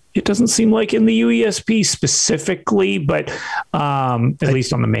 It doesn't seem like in the UESP specifically, but at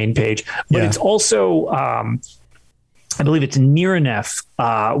least on the main page. But it's also, I believe it's Niraneth,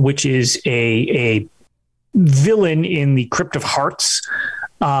 which is a villain in the Crypt of Hearts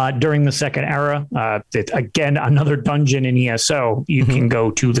during the Second Era. Again, another dungeon in ESO. You can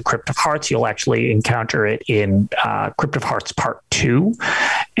go to the Crypt of Hearts. You'll actually encounter it in Crypt of Hearts Part 2.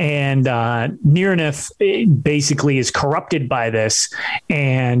 And Niraneth basically is corrupted by this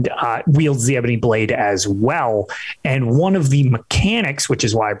and wields the Ebony Blade as well. And one of the mechanics, which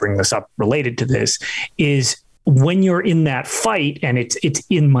is why I bring this up related to this, is when you're in that fight, and it's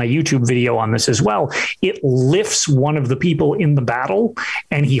in my YouTube video on this as well, it lifts one of the people in the battle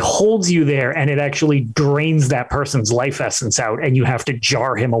and he holds you there, and it actually drains that person's life essence out, and you have to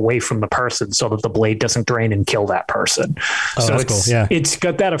jar him away from the person so that the blade doesn't drain and kill that person. Oh, so that's cool. Yeah. It's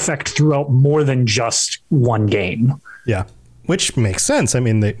got that effect throughout more than just one game. Yeah. Which makes sense. I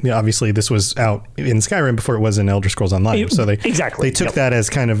mean, obviously this was out in Skyrim before it was in Elder Scrolls Online. So they took that as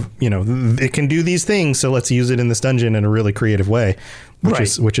kind of, it can do these things, so let's use it in this dungeon in a really creative way,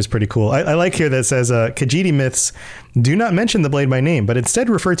 which is pretty cool. I like here that it says Khajiit myths do not mention the blade by name, but instead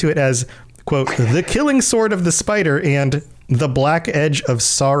refer to it as, quote, the killing sword of the spider and the black edge of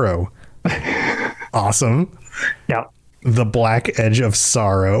sorrow. Awesome. Yeah. The black edge of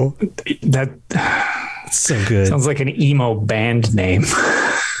sorrow. So good. Sounds like an emo band name.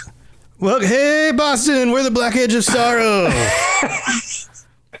 Well, hey, Boston, we're the Black Edge of Sorrow.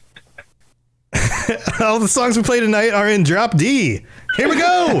 All the songs we play tonight are in drop D. Here we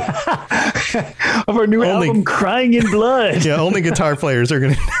go. Of our new album, Crying in Blood. Yeah, only guitar players are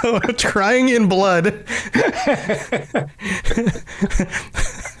going to know. Crying in Blood.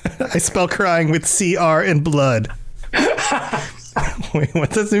 I spell crying with CR in blood. Wait, what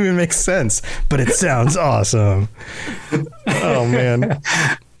doesn't even make sense, but it sounds awesome. Oh man.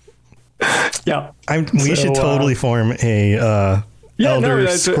 Yeah. We should totally form a Elder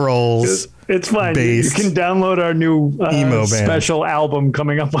Scrolls. It's fine. You can download our new emo special album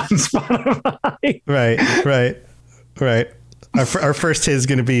coming up on Spotify. Right. Our first hit is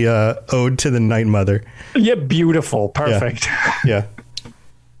going to be Ode to the Night Mother. Yeah, beautiful. Perfect. Yeah.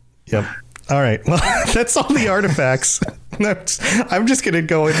 Yep. All right. Well, that's all the artifacts. I'm just going to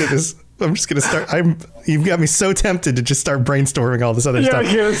go into this. I'm just going to start. You've got me so tempted to just start brainstorming all this other stuff. I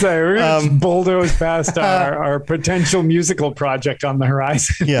was going to say, we're going to bulldoze past our potential musical project on the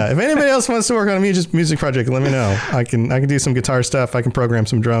horizon. Yeah. If anybody else wants to work on a music project, let me know. I can do some guitar stuff. I can program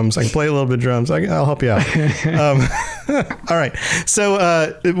some drums. I can play a little bit of drums. I'll help you out. All right.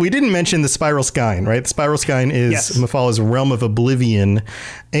 So we didn't mention the Spiral Skein, right? The Spiral Skein is Mephala's realm of oblivion.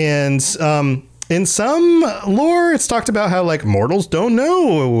 And In some lore, it's talked about how like mortals don't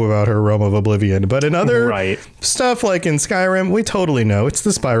know about her realm of oblivion, but in other stuff like in Skyrim, we totally know. It's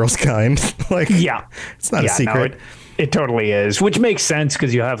the Spiral's kind. Like, yeah, it's not a secret. No, it totally is, which makes sense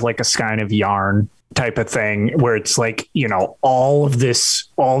because you have like a skein of yarn type of thing where it's like, you know, all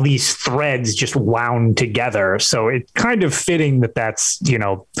these threads just wound together. So it's kind of fitting that that's, you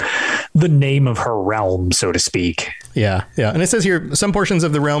know, the name of her realm, so to speak. Yeah. Yeah. And it says here, some portions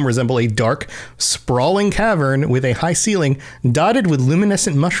of the realm resemble a dark, sprawling cavern with a high ceiling dotted with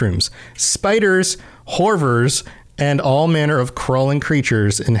luminescent mushrooms, spiders, horvers, and all manner of crawling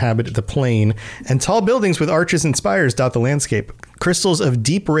creatures inhabit the plain, and tall buildings with arches and spires dot the landscape. Crystals of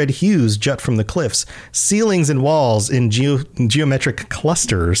deep red hues jut from the cliffs. Ceilings and walls in geometric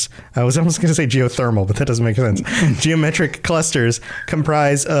clusters. I was almost going to say geothermal, but that doesn't make sense. Geometric clusters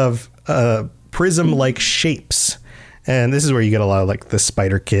comprise of prism-like shapes. And this is where you get a lot of like the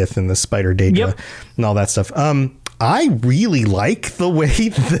spider kith and the spider daedra and all that stuff. I really like the way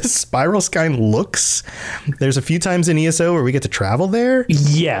the Spiral Skein looks. There's a few times in ESO where we get to travel there.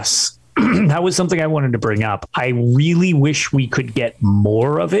 Yes. That was something I wanted to bring up. I really wish we could get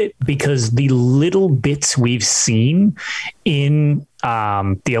more of it because the little bits we've seen in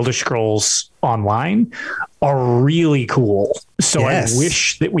the Elder Scrolls Online are really cool. So I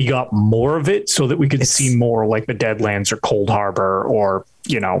wish that we got more of it so that we could see more like the Deadlands or Cold Harbor or,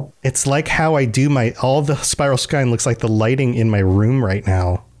 you know. It's like how I do all the Spiral Skein looks like the lighting in my room right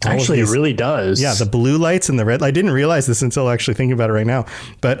now. Actually, it really does. Yeah, the blue lights and the red. I didn't realize this until actually thinking about it right now.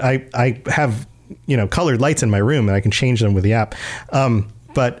 But I have, you know, colored lights in my room and I can change them with the app.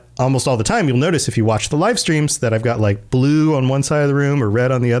 But almost all the time, you'll notice if you watch the live streams that I've got like blue on one side of the room or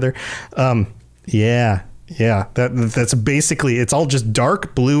red on the other. That's basically, it's all just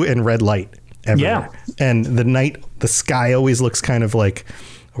dark blue and red light everywhere. Yeah. And the sky always looks kind of like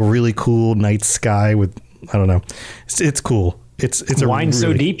a really cool night sky with, I don't know. It's cool. It's a wine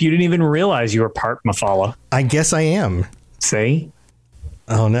so deep you didn't even realize you were part Mephala. I guess I am. See?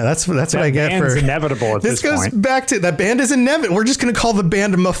 Oh no, that's what I get for inevitable at this point. This goes back to that band is inevitable. We're just going to call the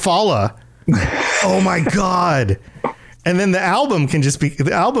band Mephala. Oh my god. And then the album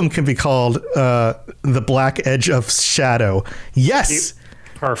can be called The Black Edge of Shadow. Yes.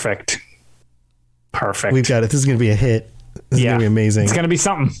 Perfect. We've got it. This is going to be a hit. This is going to be amazing. It's going to be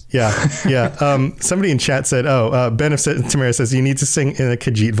something. Yeah. Somebody in chat said, Ben of Tamara says, you need to sing in a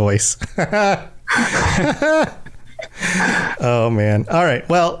Khajiit voice. Oh, man. All right.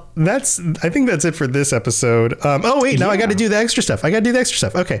 Well, I think that's it for this episode. Now I got to do the extra stuff.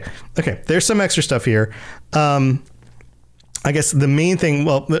 Okay. There's some extra stuff here. I guess the main thing,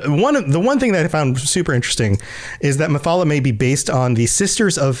 the one thing that I found super interesting is that Mephala may be based on the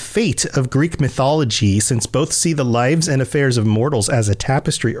Sisters of Fate of Greek mythology, since both see the lives and affairs of mortals as a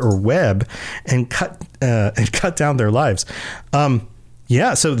tapestry or web and cut down their lives.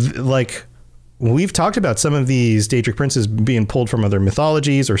 Like we've talked about some of these Daedric princes being pulled from other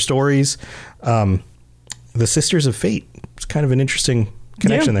mythologies or stories. The Sisters of Fate, it's kind of an interesting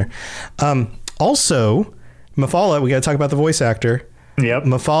connection there. Also, Mephala, we got to talk about the voice actor. Yep.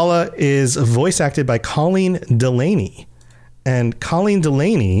 Mephala is voice acted by Colleen Delaney. And Colleen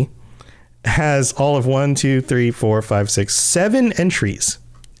Delaney has all of 7 entries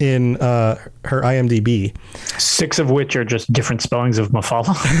in her IMDb. 6 of which are just different spellings of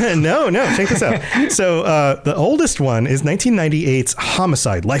Mephala. No, check this out. So the oldest one is 1998's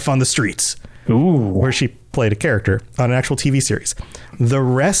Homicide, Life on the Streets. Ooh. Where she played a character on an actual TV series. The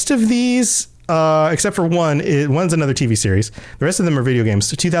rest of these... except for one's another TV series. The rest of them are video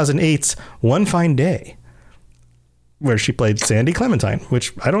games. 2008's One Fine Day, where she played Sandy Clementine,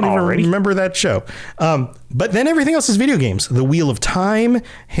 which I don't even remember that show. But then everything else is video games. The Wheel of Time,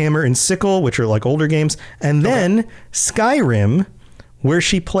 Hammer and Sickle, which are like older games. And then Skyrim, where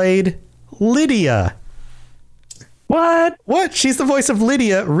she played Lydia. What? She's the voice of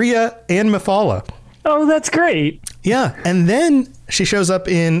Lydia, Rhea, and Mephala. Oh, that's great. Yeah, and then she shows up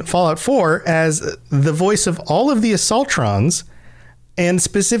in Fallout 4 as the voice of all of the Assaultrons, and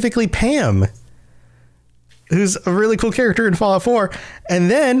specifically Pam, who's a really cool character in Fallout 4.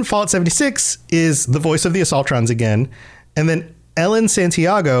 And then Fallout 76 is the voice of the Assaultrons again. And then Ellen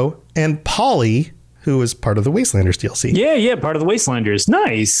Santiago and Polly, who was part of the Wastelanders DLC. Yeah, part of the Wastelanders.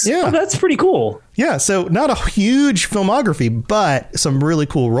 Nice. Yeah. Oh, that's pretty cool. Yeah, so not a huge filmography, but some really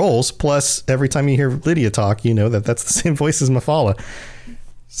cool roles. Plus, every time you hear Lydia talk, you know that that's the same voice as Mephala.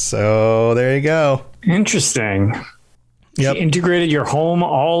 So there you go. Interesting. Yep. She integrated your home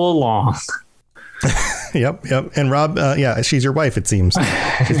all along. Yep. And Rob, she's your wife, it seems.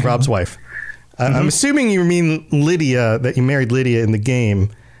 She's Rob's wife. I'm assuming you mean Lydia, that you married Lydia in the game.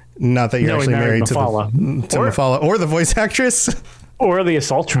 Not that you're actually married to Mephala or the voice actress. Or the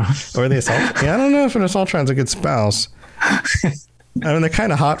Assaultron. Yeah, I don't know if an Assaultron's a good spouse. I mean, they're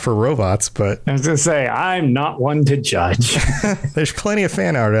kind of hot for robots, but... I was going to say, I'm not one to judge. There's plenty of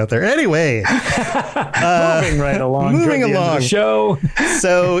fan art out there. Anyway. Moving right along. Moving along. The show.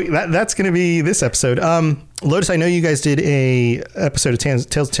 So that's going to be this episode. Lotus, I know you guys did a episode of Tales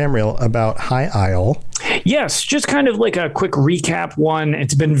of Tamriel about High Isle. Yes, just kind of like a quick recap one.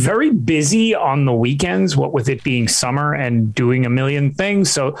 It's been very busy on the weekends, what with it being summer and doing a million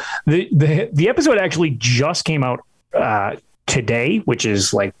things. So the episode actually just came out today, which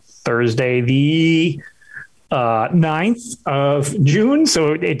is like Thursday, the 9th of June.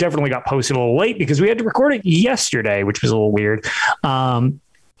 So it definitely got posted a little late because we had to record it yesterday, which was a little weird.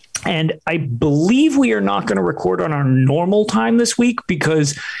 And I believe we are not going to record on our normal time this week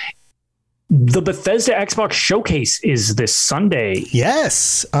because the Bethesda Xbox Showcase is this Sunday.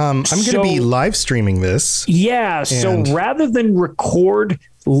 Yes. I'm going to be live streaming this. Yeah. So rather than record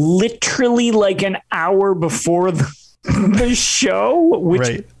literally like an hour before the show,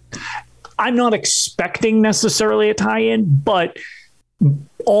 which I'm not expecting necessarily a tie-in, but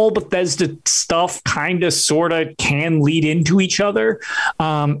all Bethesda stuff kind of sort of can lead into each other.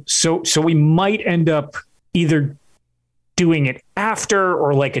 So we might end up either doing it after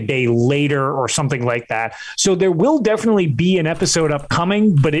or like a day later or something like that. So there will definitely be an episode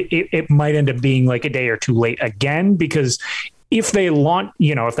upcoming, but it might end up being like a day or two late again, because if they launch,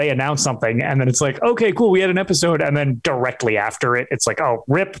 if they announce something and then it's like, okay, cool, we had an episode, and then directly after it, it's like, oh,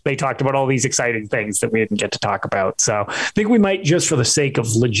 rip, they talked about all these exciting things that we didn't get to talk about. So I think we might, just for the sake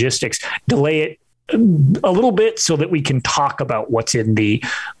of logistics, delay it a little bit so that we can talk about what's in the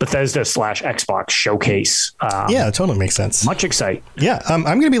Bethesda/Xbox showcase. Yeah, it totally makes sense. Much excitement. Yeah, I'm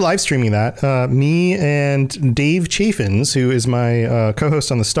going to be live streaming that. Me and Dave Chaffins, who is my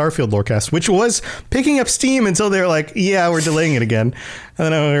co-host on the Starfield Lorecast, which was picking up steam until they were like, yeah, we're delaying it again.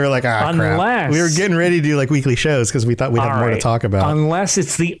 And then we were like, crap. We were getting ready to do like weekly shows because we thought we'd have more to talk about. Unless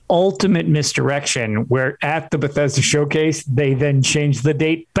it's the ultimate misdirection where at the Bethesda Showcase, they then change the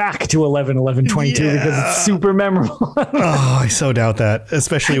date back to 11/11/22 because it's super memorable. Oh, I so doubt that,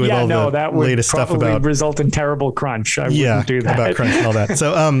 especially with all the latest stuff about... that would result in terrible crunch. I wouldn't do that. About crunch and all that.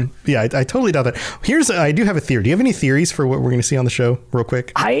 So, I totally doubt that. I do have a theory. Do you have any theories for what we're going to see on the show real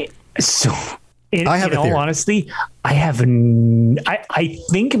quick? In all honesty, I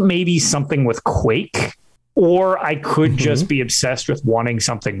think maybe something with Quake, or I could just be obsessed with wanting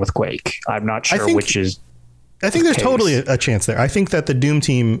something with Quake. I'm not sure which is. I think there's totally a chance there. I think that the Doom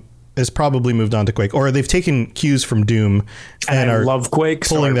team has probably moved on to Quake, or they've taken cues from Doom and I love Quake,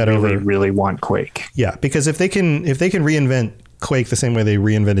 pulling that over. I really want Quake. Yeah, because if they can reinvent Quake the same way they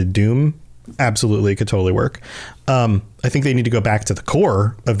reinvented Doom, absolutely, it could totally work. I think they need to go back to the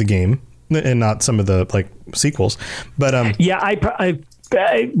core of the game and not some of the like sequels. But I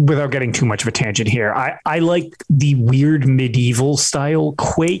without getting too much of a tangent here, I like the weird medieval style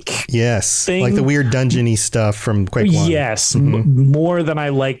Quake. Yes, thing. Like the weird dungeony stuff from Quake 1. Yes, more than I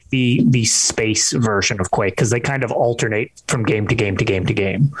like the space version of Quake, because they kind of alternate from game to game to game to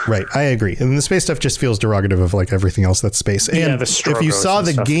game. Right, I agree. And the space stuff just feels derogative of like everything else that's space. And if you saw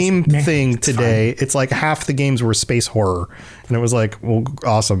the game thing today, it's like half the games were space horror. And it was like, well,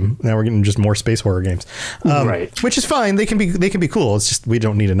 awesome. Now we're getting just more space horror games, which is fine. They can be cool. It's just we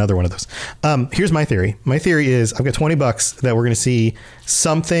don't need another one of those. Here's my theory. My theory is I've got $20 that we're going to see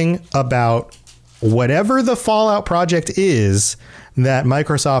something about whatever the Fallout project is that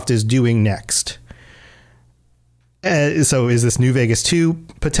Microsoft is doing next. So is this New Vegas 2?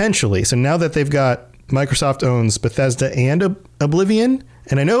 Potentially. So now that they've got Microsoft owns Bethesda and Oblivion.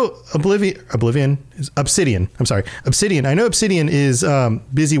 And I know Obsidian. I'm sorry. Obsidian. I know Obsidian is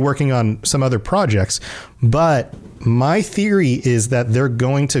busy working on some other projects, but my theory is that they're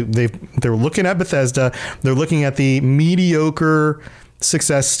looking at Bethesda. They're looking at the mediocre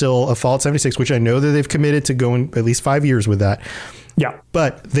success still of Fallout 76, which I know that they've committed to going at least 5 years with that. Yeah.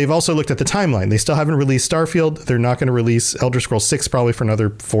 But they've also looked at the timeline. They still haven't released Starfield. They're not going to release Elder Scrolls 6 probably for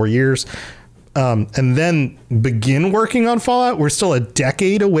another 4 years. And then begin working on Fallout. We're still a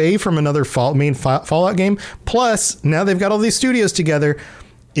decade away from another Fallout game. Plus, now they've got all these studios together.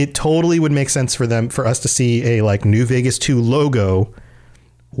 It totally would make sense for us to see a like New Vegas 2 logo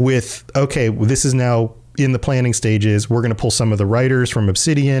with, okay, this is now in the planning stages. We're going to pull some of the writers from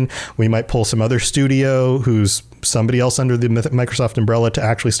Obsidian. We might pull some other studio who's somebody else under the Microsoft umbrella to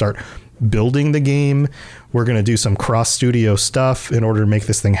actually start building the game. We're going to do some cross studio stuff in order to make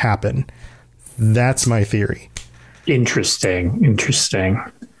this thing happen. That's my theory. Interesting.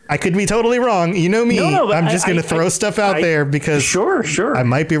 I could be totally wrong. You know me. No, I'm just going to throw stuff out there because sure. I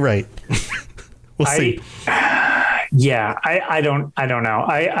might be right. We'll see. Yeah, I don't know.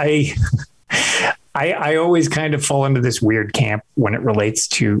 I always kind of fall into this weird camp when it relates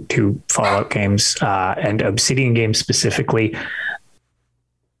to Fallout games and Obsidian games specifically.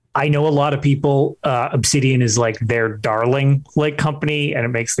 I know a lot of people, Obsidian is like their darling like company, and it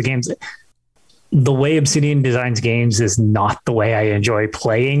makes the games. The way Obsidian designs games is not the way I enjoy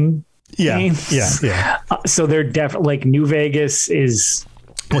playing games. Yeah. So they're definitely like New Vegas is.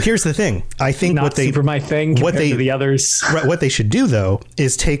 Well, here's the thing. I think not super my thing compared to the others. What they should do, though,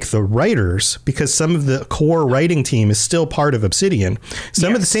 is take the writers, because some of the core writing team is still part of Obsidian.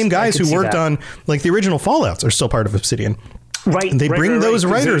 Some of the same guys who worked on like the original Fallouts are still part of Obsidian. Right. They bring those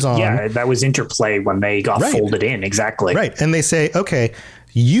writers on. Yeah, that was Interplay when they got folded in. Exactly. Right. And they say, okay,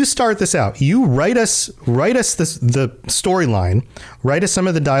 you start this out. You write us the storyline, write us some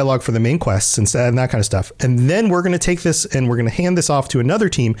of the dialogue for the main quests and that kind of stuff. And then we're going to take this and we're going to hand this off to another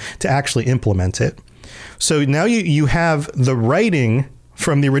team to actually implement it. So now you have the writing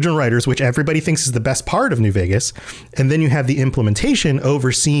from the original writers, which everybody thinks is the best part of New Vegas. And then you have the implementation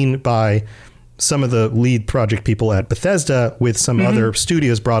overseen by some of the lead project people at Bethesda, with some other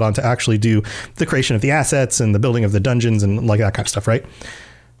studios brought on to actually do the creation of the assets and the building of the dungeons and like that kind of stuff. Right.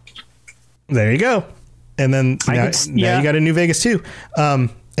 There you go. And then now you got a New Vegas too.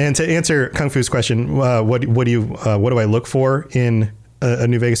 And to answer Kung Fu's question, what do I look for in a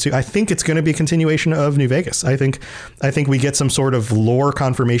New Vegas 2? I think it's going to be a continuation of New Vegas. I think we get some sort of lore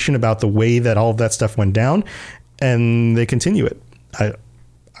confirmation about the way that all of that stuff went down, and they continue it.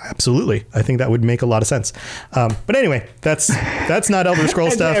 Absolutely. I think that would make a lot of sense. But anyway, that's not Elder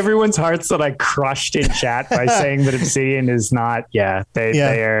Scrolls stuff. Everyone's hearts that I crushed in chat by saying that Obsidian is not. Yeah, they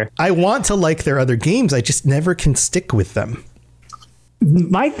are. I want to like their other games. I just never can stick with them.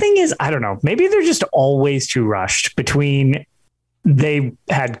 My thing is, I don't know. Maybe they're just always too rushed. Between they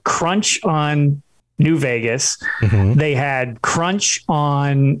had crunch on New Vegas, they had crunch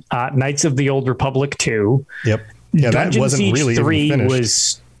on Knights of the Old Republic 2. Yep. Yeah, Dungeon that wasn't Siege really 3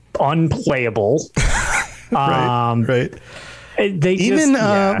 was unplayable. Right. They even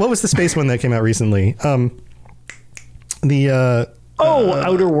what was the space one that came out recently? Outer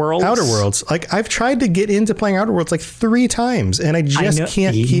Worlds. Outer Worlds. Like, I've tried to get into playing Outer Worlds like 3 times, and I just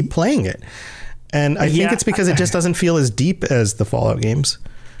can't keep playing it. And I think it's because it just doesn't feel as deep as the Fallout games.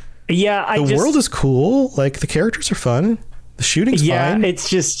 Yeah, the world is cool. Like, the characters are fun. The shooting's fine. Yeah, it's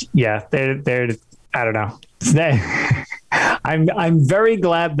just they're I don't know. I'm very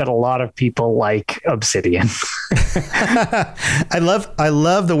glad that a lot of people like Obsidian. I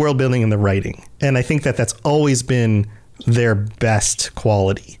love the world building and the writing, and I think that's always been their best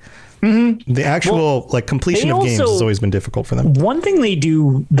quality. The actual completion of games has always been difficult for them. One thing they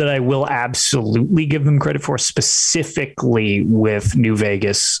do that I will absolutely give them credit for, specifically with New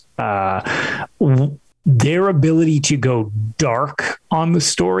Vegas, their ability to go dark on the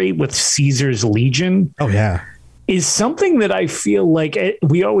story with Caesar's Legion. Oh yeah. Is something that I feel like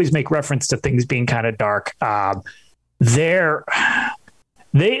we always make reference to things being kind of dark. They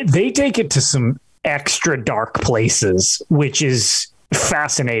take it to some extra dark places, which is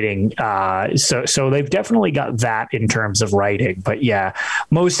fascinating. So they've definitely got that in terms of writing. But yeah,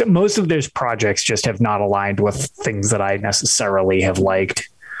 most of their projects just have not aligned with things that I necessarily have liked.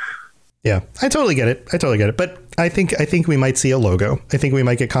 Yeah, I totally get it. But I think we might see a logo. I think we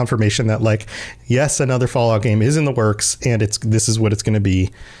might get confirmation that yes, another Fallout game is in the works, and this is what it's going to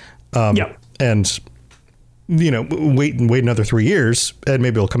be. And wait another 3 years, and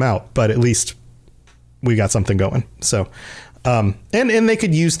maybe it'll come out. But at least we got something going. So, and they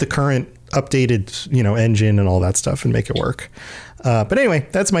could use the current updated engine and all that stuff and make it work. But anyway,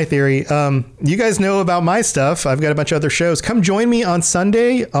 that's my theory. You guys know about my stuff. I've got a bunch of other shows. Come join me on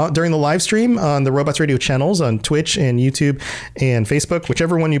Sunday during the live stream on the Robots Radio channels on Twitch and YouTube and Facebook,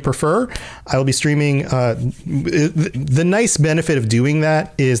 whichever one you prefer. I will be streaming. The nice benefit of doing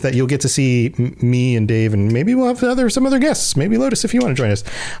that is that you'll get to see me and Dave, and maybe we'll have some other guests. Maybe Lotus, if you want to join us,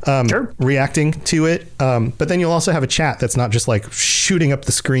 sure, reacting to it. But then you'll also have a chat that's not just shooting up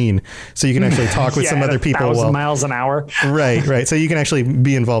the screen, so you can actually talk with some other people. 1,000 miles an hour. Right. So you can actually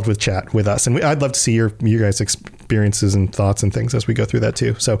be involved with chat with us. And I'd love to see your guys' experiences and thoughts and things as we go through that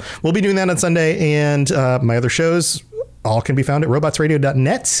too. So we'll be doing that on Sunday. And my other shows all can be found at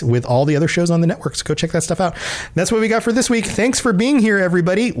robotsradio.net with all the other shows on the network. So go check that stuff out. That's what we got for this week. Thanks for being here,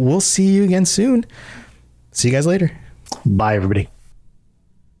 everybody. We'll see you again soon. See you guys later. Bye, everybody.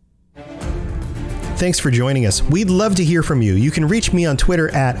 thanks for joining us. We'd love to hear from you. You can reach me on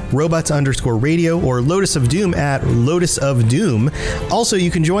Twitter at robots_radio or Lotus of Doom at Lotus of Doom. Also, you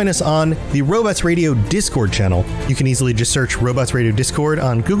can join us on the Robots Radio Discord channel. You can easily just search Robots Radio Discord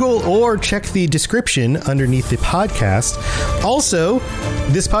on Google or check the description underneath the podcast. Also,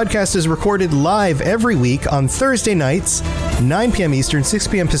 this podcast is recorded live every week on Thursday nights, 9 p.m. Eastern, 6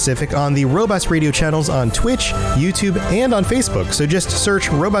 p.m. Pacific on the Robots Radio channels on Twitch, YouTube, and on Facebook. So just search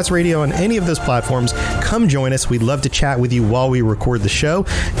Robots Radio on any of those platforms. Come join us. We'd love to chat with you while we record the show,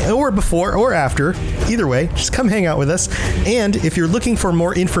 or before or after. Either way, just come hang out with us. And if you're looking for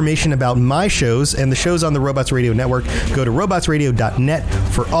more information about my shows and the shows on the Robots Radio Network, go to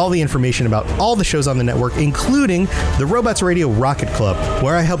robotsradio.net for all the information about all the shows on the network, including the Robots Radio Rocket Club,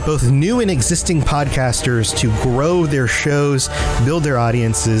 where I help both new and existing podcasters to grow their shows, build their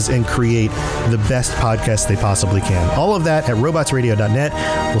audiences, and create the best podcast they possibly can. All of that at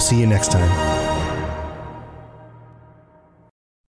robotsradio.net. We'll see you next time.